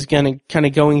Marie is kind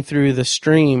of going through the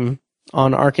stream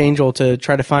on Arkangel to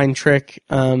try to find Trick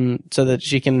so that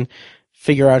she can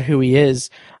figure out who he is,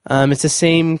 it's the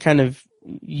same kind of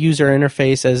user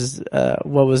interface as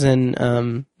what was in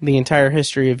the entire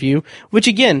history of you, which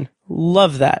again,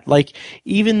 love that. Like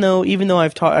even though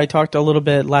I talked a little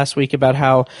bit last week about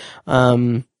how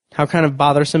kind of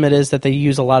bothersome it is that they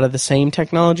use a lot of the same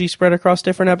technology spread across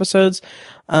different episodes.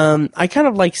 I kind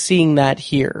of like seeing that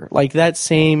here, like that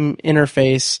same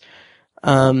interface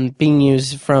being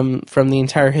used from the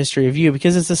entire history of you,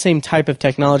 because it's the same type of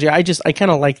technology. I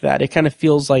kind of like that. It kind of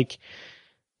feels like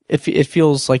it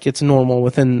feels like it's normal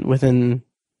within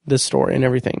this story and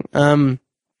everything.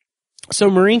 So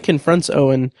Marie confronts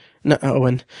Owen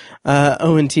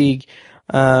Teague.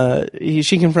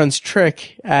 She confronts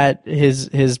Trick at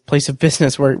his place of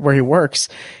business where he works.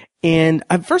 And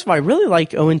first of all, I really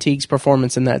like Owen Teague's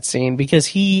performance in that scene, because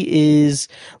he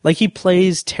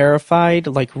plays terrified,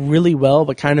 like really well,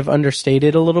 but kind of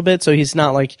understated a little bit. So he's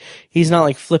not like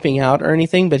flipping out or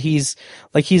anything, but he's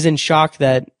in shock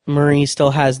that Marie still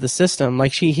has the system.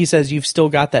 Like he says, "You've still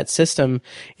got that system."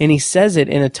 And he says it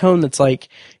in a tone that's like,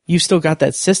 "You've still got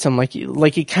that system." Like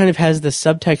it kind of has the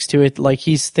subtext to it. Like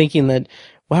he's thinking that,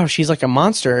 wow, she's like a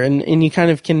monster. And you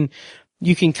can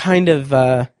kind of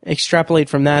extrapolate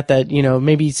from that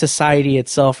maybe society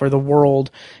itself or the world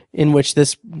in which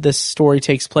this story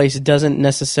takes place doesn't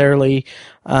necessarily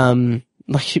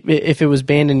like if it was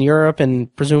banned in Europe,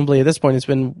 and presumably at this point it's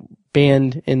been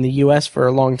banned in the US for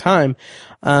a long time,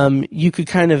 you could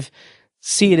kind of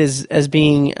see it as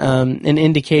being an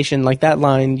indication, like that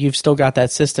line, "You've still got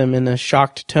that system," in a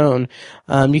shocked tone.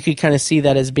 You could kind of see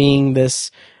that as being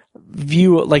this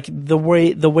view, like the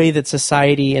way that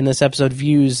society in this episode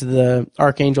views the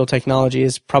Arkangel technology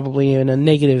is probably in a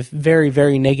negative, very,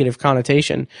 very negative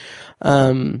connotation.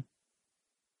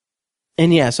 And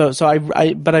yeah, so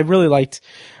I really liked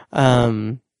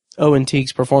Owen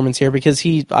Teague's performance here, because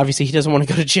he doesn't want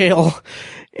to go to jail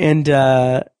and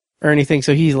or anything.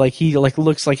 So he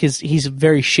looks like he's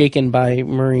very shaken by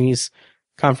Marie's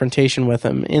confrontation with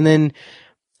him. And then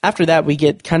after that, we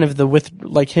get kind of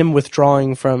him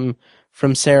withdrawing from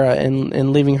Sarah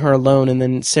and leaving her alone, and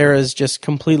then Sarah's just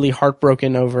completely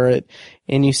heartbroken over it.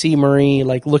 And you see Marie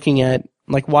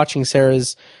watching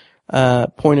Sarah's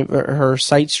point of her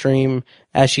sight stream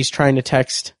as she's trying to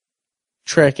text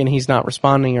Trick, and he's not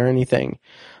responding or anything.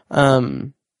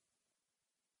 And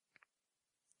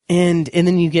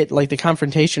then you get like the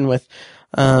confrontation with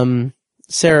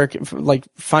Sarah like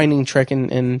finding Trick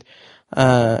and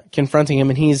confronting him,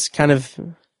 and he's kind of,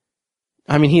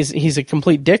 he's a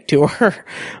complete dick to her,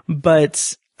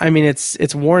 but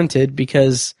it's warranted,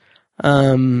 because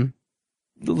it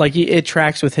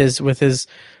tracks with his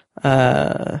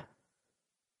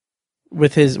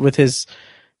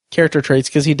character traits,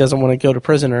 because he doesn't want to go to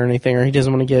prison or anything, or he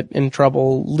doesn't want to get in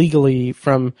trouble legally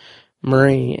from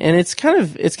Marie. And it's kind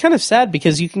of sad,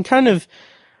 because you would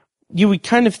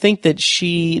kind of think that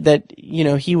he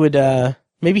would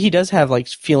maybe he does have like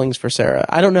feelings for Sarah.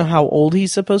 I don't know how old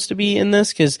he's supposed to be in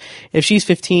this, because if she's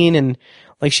 15 and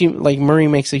Marie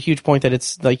makes a huge point that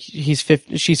it's like she's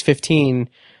 15.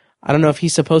 I don't know if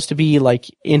he's supposed to be like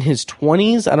in his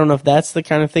 20s. I don't know if that's the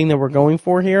kind of thing that we're going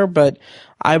for here, but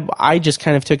I just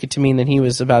kind of took it to mean that he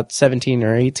was about 17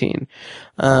 or 18.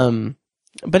 But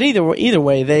either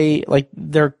way, they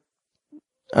they're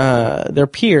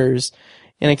peers,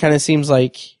 and it kind of seems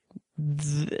like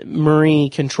Marie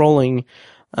controlling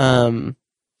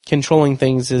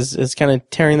things is kind of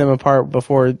tearing them apart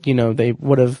before they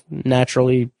would have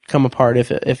naturally come apart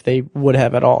if they would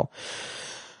have at all.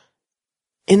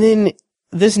 And then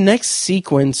this next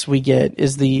sequence we get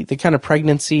is the kind of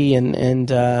pregnancy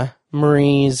and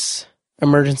Marie's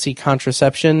emergency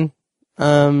contraception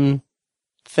thing.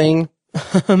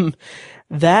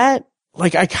 That,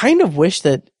 like, I kind of wish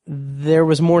that there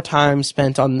was more time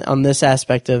spent on this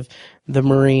aspect of the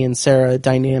Marie and Sarah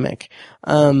dynamic.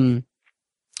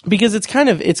 because it's kind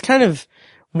of,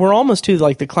 we're almost to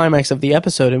like the climax of the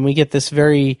episode, and we get this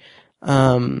very,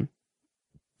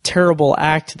 terrible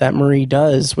act that Marie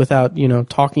does without,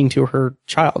 talking to her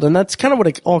child. And that's kind of what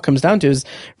it all comes down to, is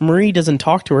Marie doesn't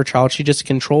talk to her child. She just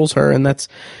controls her. And that's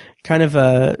kind of,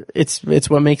 it's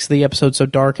what makes the episode so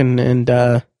dark and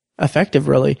effective,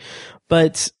 really.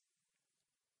 But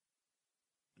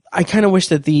I kind of wish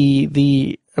that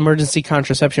the emergency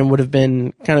contraception would have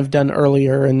been kind of done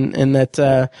earlier, and that,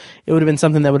 it would have been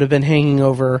something that would have been hanging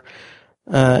over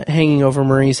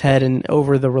Marie's head and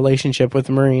over the relationship with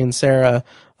Marie and Sarah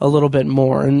a little bit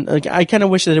more. And like, I kind of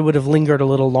wish that it would have lingered a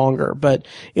little longer, but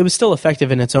it was still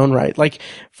effective in its own right. Like,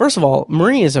 first of all,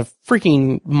 Marie is a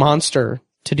freaking monster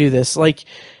to do this. Like,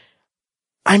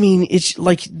 I mean, it's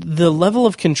like the level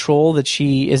of control that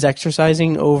she is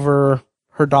exercising over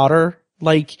her daughter.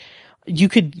 Like, you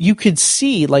could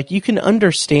see, like, you can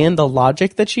understand the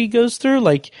logic that she goes through.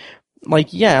 Like,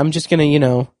 yeah, I'm just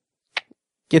gonna,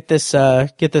 get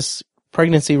this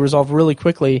pregnancy resolved really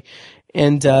quickly,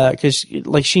 and because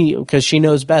she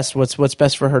knows best what's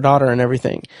best for her daughter and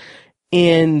everything.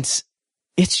 And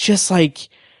it's just like,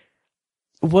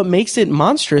 what makes it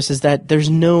monstrous is that there's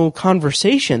no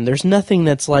conversation. There's nothing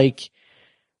that's like,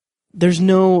 there's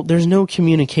no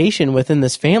communication within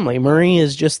this family. Marie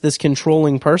is just this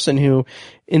controlling person who,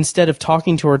 instead of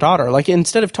talking to her daughter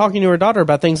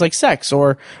about things like sex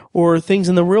or things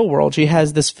in the real world, she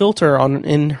has this filter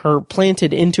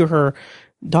planted into her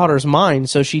daughter's mind,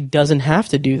 so she doesn't have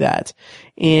to do that.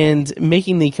 And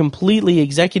making the completely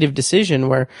executive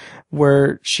decision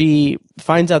where she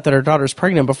finds out that her daughter's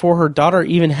pregnant before her daughter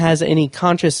even has any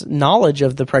conscious knowledge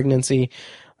of the pregnancy,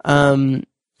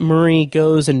 Marie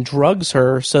goes and drugs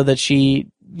her so that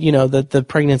that the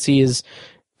pregnancy is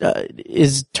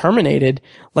terminated.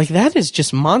 Like, that is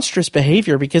just monstrous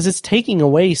behavior, because it's taking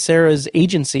away Sarah's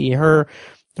agency, her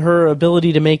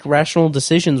ability to make rational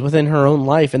decisions within her own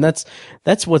life. And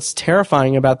that's what's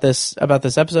terrifying about this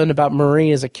episode and about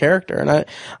Marie as a character. And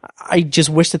I just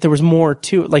wish that there was more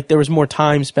there was more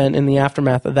time spent in the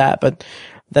aftermath of that. But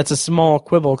that's a small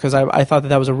quibble, because I thought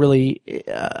that was a really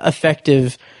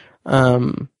effective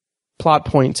plot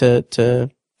point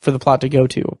for the plot to go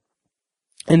to.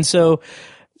 And so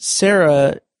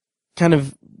Sarah kind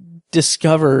of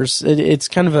discovers, it's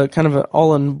kind of a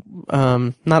all in,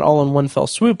 not all in one fell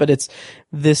swoop, but it's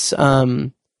this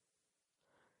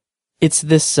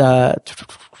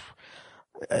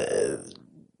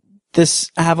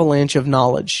this avalanche of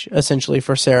knowledge, essentially,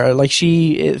 for Sarah. Like,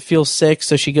 she feels sick,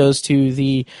 so she goes to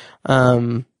the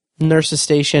nurse's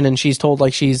station, and she's told,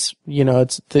 like, she's, you're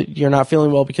not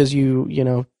feeling well because your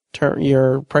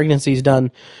pregnancy's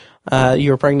done.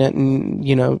 You were pregnant and,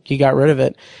 you got rid of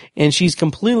it. And she's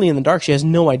completely in the dark. She has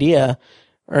no idea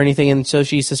or anything. And so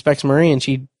she suspects Marie, and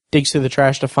she digs through the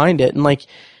trash to find it. And like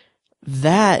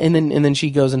that, and then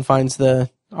she goes and finds the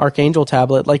Arkangel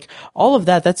tablet. Like, all of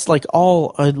that, that's like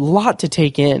all a lot to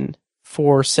take in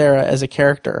for Sarah as a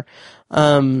character.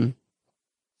 And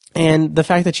the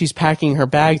fact that she's packing her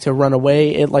bag to run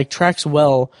away, it like tracks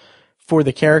well for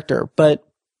the character. But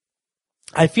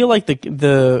I feel like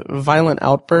the violent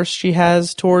outburst she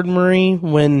has toward Marie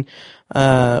when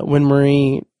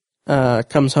Marie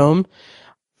comes home,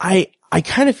 I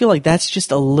kind of feel like that's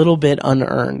just a little bit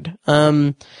unearned.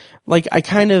 Like, I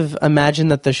kind of imagine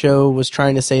that the show was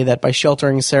trying to say that by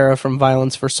sheltering Sarah from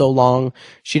violence for so long,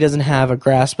 she doesn't have a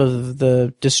grasp of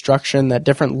the destruction that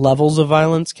different levels of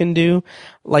violence can do.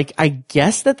 Like, I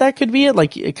guess that could be it.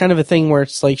 Like, kind of a thing where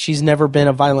it's like she's never been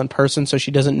a violent person, so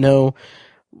she doesn't know,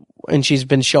 and she's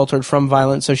been sheltered from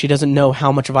violence, so she doesn't know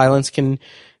how much violence can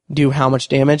do how much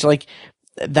damage. Like,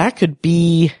 that could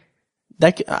be,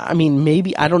 I mean,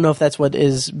 maybe, I don't know if that's what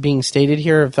is being stated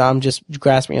here, if I'm just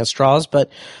grasping at straws,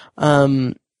 but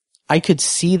I could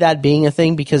see that being a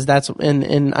thing, because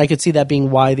and I could see that being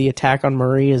why the attack on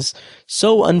Marie is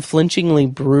so unflinchingly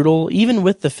brutal, even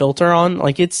with the filter on.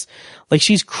 Like, it's like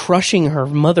she's crushing her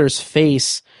mother's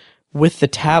face with the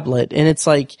tablet, and it's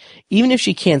like, even if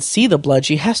she can't see the blood,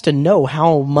 she has to know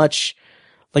how much,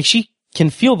 like, she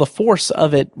can feel the force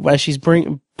of it as she's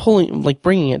bringing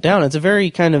it down. It's a very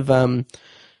kind of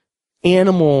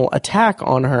animal attack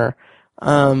on her.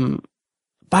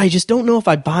 But I just don't know if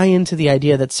I buy into the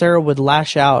idea that Sarah would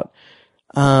lash out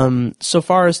so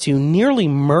far as to nearly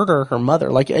murder her mother.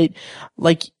 Like, it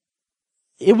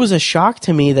was a shock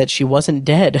to me that she wasn't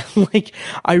dead. Like,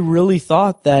 I really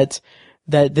thought that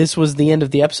this was the end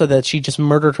of the episode, that she just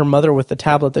murdered her mother with the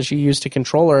tablet that she used to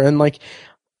control her. And like,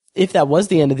 if that was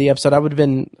the end of the episode, I would have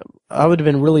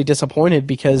been really disappointed,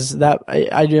 because that,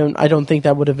 I don't think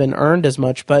that would have been earned as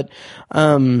much. But,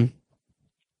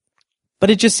 but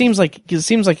it seems like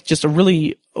just a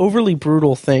really overly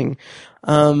brutal thing.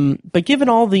 But given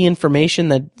all the information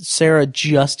that Sarah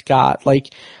just got,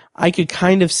 like, I could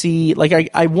kind of see,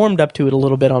 like, I warmed up to it a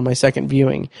little bit on my second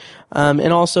viewing.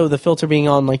 And also the filter being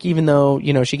on, like, even though,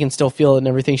 you know, she can still feel it and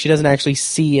everything, she doesn't actually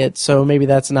see it. So maybe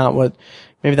that's what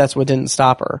didn't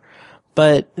stop her.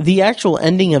 But the actual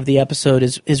ending of the episode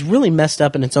is really messed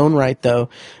up in its own right, though.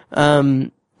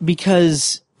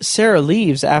 Because Sarah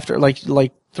leaves after,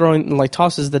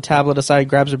 tosses the tablet aside,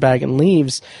 grabs her bag and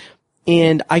leaves.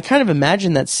 And I kind of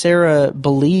imagine that Sarah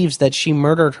believes that she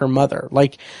murdered her mother.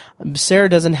 Like, Sarah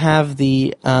doesn't have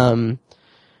she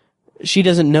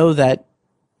doesn't know that,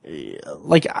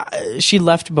 she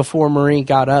left before Marie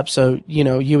got up. So, you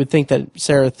know, you would think that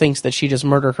Sarah thinks that she just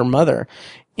murdered her mother.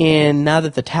 And now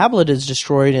that the tablet is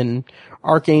destroyed and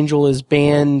Arkangel is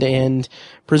banned and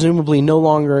presumably no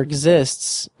longer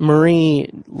exists,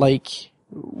 Marie, like,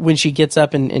 when she gets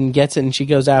up and gets it and she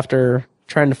goes after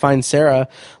trying to find Sarah,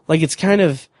 like, it's kind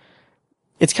of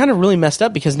really messed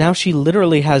up because now she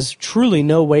literally has truly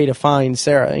no way to find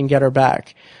Sarah and get her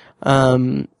back.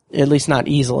 At least not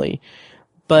easily.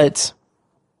 But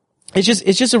it's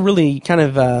just a really kind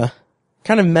of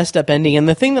messed up ending. And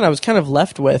the thing that I was kind of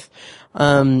left with,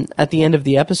 at the end of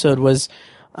the episode was,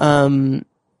 I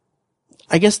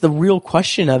guess the real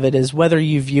question of it is whether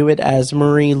you view it as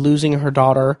Marie losing her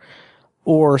daughter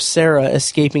or Sarah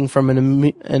escaping from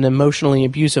an emotionally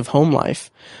abusive home life.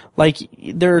 Like,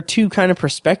 there are two kind of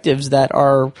perspectives that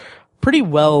are pretty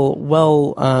well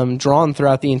drawn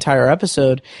throughout the entire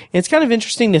episode. And it's kind of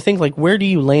interesting to think, like, where do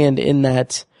you land in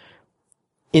that,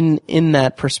 in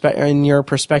your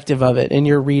perspective of it, in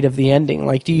your read of the ending?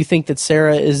 Like, do you think that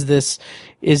Sarah is this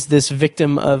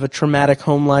victim of a traumatic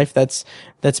home life that's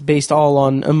based all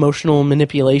on emotional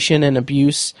manipulation and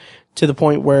abuse, to the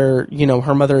point where, you know,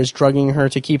 her mother is drugging her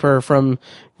to keep her from,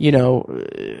 you know,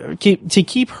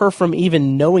 keep her from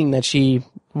even knowing that she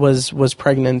was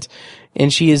pregnant,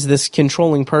 and she is this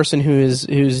controlling person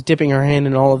who's dipping her hand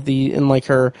in all of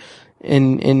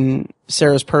in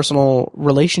Sarah's personal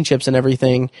relationships and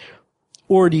everything?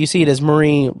 Or do you see it as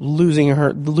Marie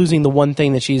losing the one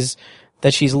thing that she's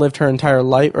lived her entire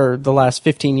life, or the last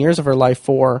 15 years of her life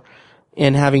for,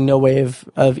 and having no way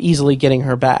of easily getting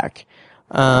her back?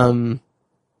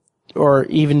 Or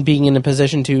even being in a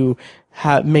position to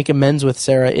make amends with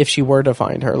Sarah if she were to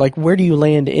find her. Like, where do you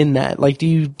land in that? Like,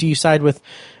 do you side with,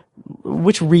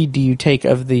 which read do you take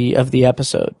of the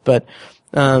episode? But,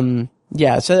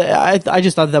 yeah, so I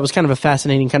just thought that was kind of a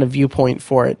fascinating kind of viewpoint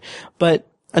for it. But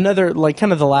another, like,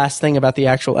 kind of the last thing about the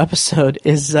actual episode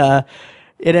is,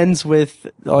 it ends with,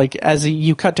 like, as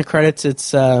you cut to credits,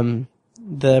 it's,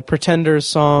 the Pretenders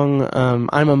song,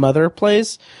 I'm a Mother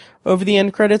plays over the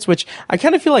end credits, which I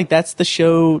kind of feel like that's the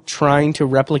show trying to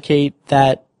replicate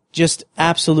that just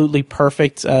absolutely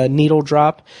perfect needle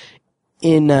drop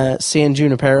in San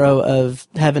Junipero of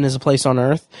Heaven is a Place on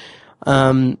Earth.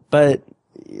 But,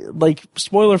 like,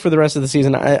 spoiler for the rest of the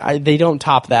season, they don't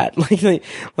top that.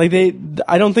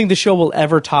 I don't think the show will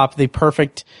ever top the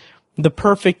perfect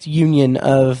union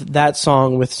of that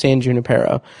song with San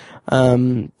Junipero.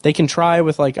 They can try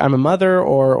with, like, I'm a Mother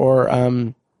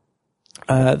or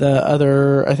the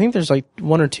other, I think there's like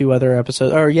one or two other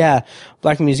episodes, or yeah,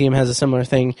 Black Museum has a similar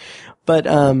thing, but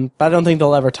I don't think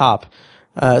they'll ever top,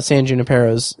 San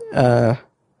Junipero's,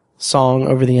 song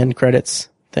over the end credits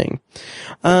thing.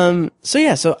 I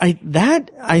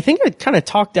think I kind of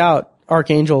talked out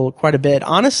Arkangel quite a bit.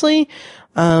 Honestly,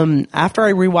 after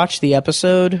I rewatched the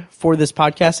episode for this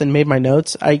podcast and made my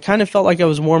notes, I kind of felt like I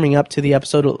was warming up to the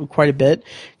episode quite a bit,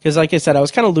 because like I said, I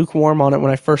was kind of lukewarm on it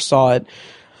when I first saw it.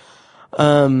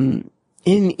 In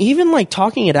even like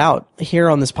talking it out here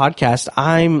on this podcast,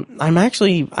 I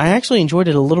actually enjoyed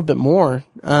it a little bit more,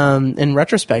 in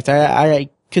retrospect. I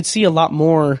could see a lot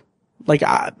more, like,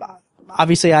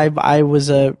 obviously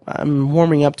I'm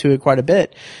warming up to it quite a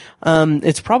bit.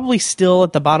 It's probably still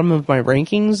at the bottom of my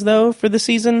rankings though for the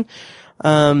season.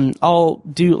 I'll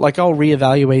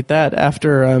reevaluate that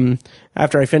after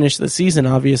I finish the season,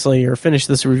 obviously, or finish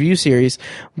this review series.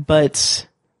 But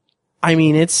I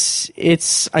mean, I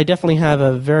definitely have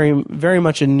a very, very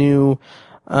much a new,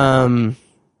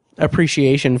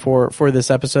 appreciation for this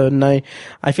episode. And I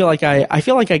feel like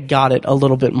I got it a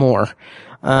little bit more.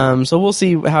 So we'll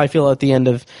see how I feel at the end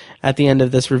of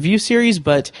this review series.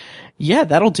 But yeah,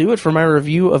 that'll do it for my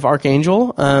review of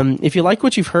Arkangel. If you like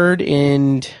what you've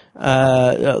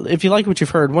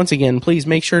heard once again, please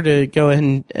make sure to go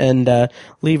ahead and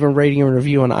leave a rating and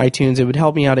review on iTunes. It would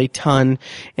help me out a ton.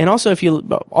 And also if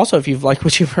you've liked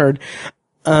what you've heard,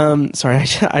 sorry,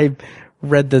 I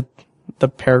read the the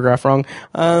paragraph wrong.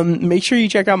 Make sure you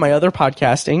check out my other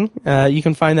podcasting. You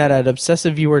can find that at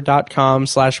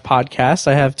obsessiveviewer.com/podcast.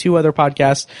 I have 2 other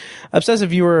podcasts.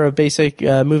 Obsessive Viewer, a basic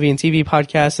movie and TV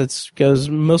podcast that goes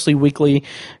mostly weekly,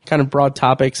 kind of broad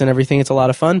topics and everything. It's a lot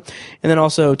of fun. And then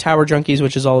also Tower Junkies,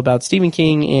 which is all about Stephen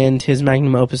King and his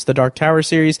magnum opus, the Dark Tower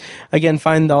series. Again,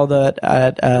 find all that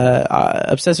at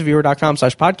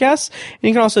obsessiveviewer.com/podcast. And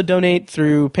you can also donate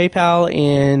through PayPal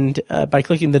and by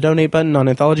clicking the donate button on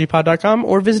anthologypod.com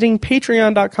or visiting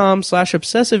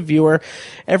patreon.com/obsessiveviewer.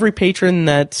 Every patron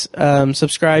that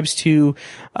subscribes to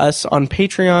us on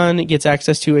Patreon gets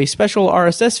access to a special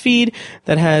RSS feed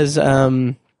that has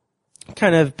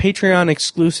kind of Patreon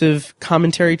exclusive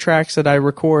commentary tracks that I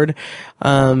record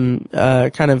kind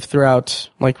of throughout,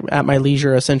 like at my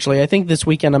leisure, essentially. I think this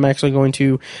weekend I'm actually going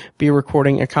to be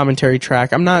recording a commentary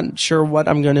track. I'm not sure what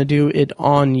I'm going to do it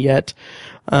on yet.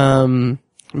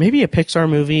 Maybe a Pixar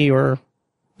movie, or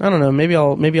I don't know, maybe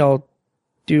I'll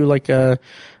do like a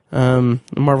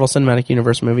Marvel Cinematic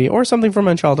Universe movie or something from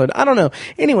my childhood. I don't know.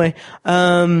 Anyway,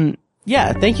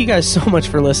 yeah, thank you guys so much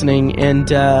for listening.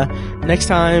 And next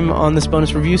time on this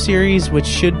bonus review series,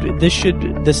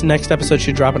 this next episode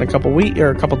should drop in a couple weeks or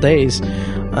a couple days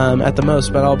at the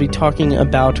most, but I'll be talking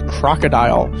about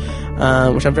Crocodile,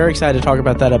 which I'm very excited to talk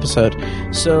about that episode.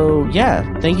 So yeah,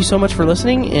 thank you so much for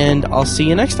listening, and I'll see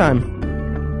you next time.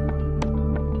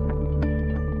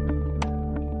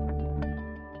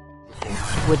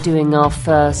 We're doing our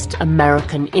first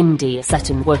American indie set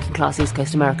in working class East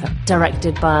Coast America,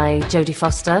 directed by Jodie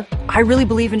Foster. I really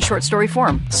believe in short story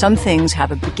form. Some things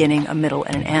have a beginning, a middle,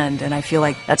 and an end, and I feel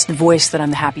like that's the voice that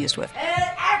I'm the happiest with.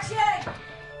 Action!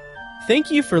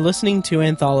 Thank you for listening to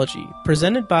Anthology,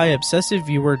 presented by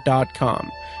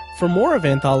ObsessiveViewer.com. For more of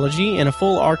Anthology and a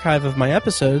full archive of my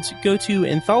episodes, go to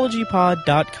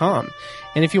AnthologyPod.com.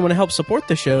 And if you want to help support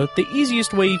the show, the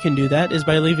easiest way you can do that is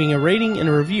by leaving a rating and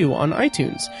a review on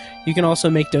iTunes. You can also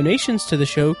make donations to the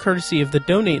show courtesy of the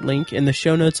donate link in the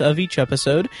show notes of each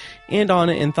episode and on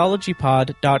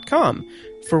AnthologyPod.com.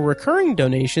 For recurring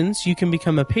donations, you can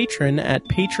become a patron at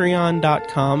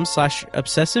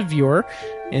patreon.com/obsessiveviewer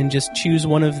and just choose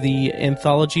one of the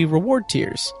Anthology reward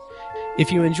tiers. If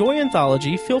you enjoy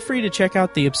Anthology, feel free to check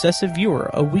out The Obsessive Viewer,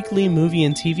 a weekly movie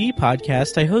and TV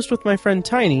podcast I host with my friend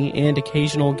Tiny and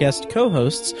occasional guest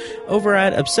co-hosts over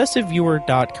at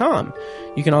obsessiveviewer.com.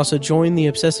 You can also join the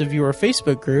Obsessive Viewer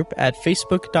Facebook group at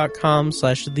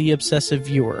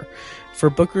facebook.com/theobsessiveviewer. For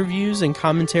book reviews and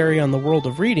commentary on the world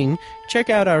of reading, check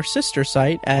out our sister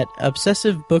site at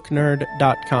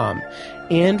obsessivebooknerd.com.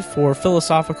 And for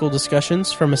philosophical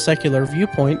discussions from a secular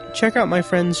viewpoint, check out my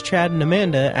friends Chad and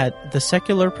Amanda at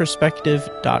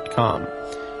thesecularperspective.com.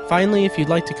 Finally, if you'd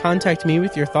like to contact me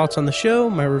with your thoughts on the show,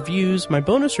 my reviews, my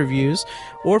bonus reviews,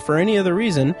 or for any other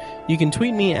reason, you can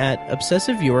tweet me at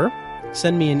obsessiveviewer,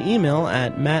 send me an email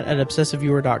at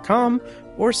matt@obsessiveviewer.com,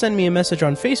 or send me a message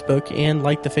on Facebook and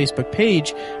like the Facebook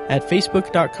page at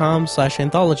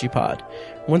facebook.com/anthologypod.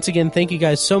 Once again, thank you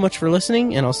guys so much for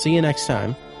listening, and I'll see you next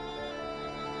time.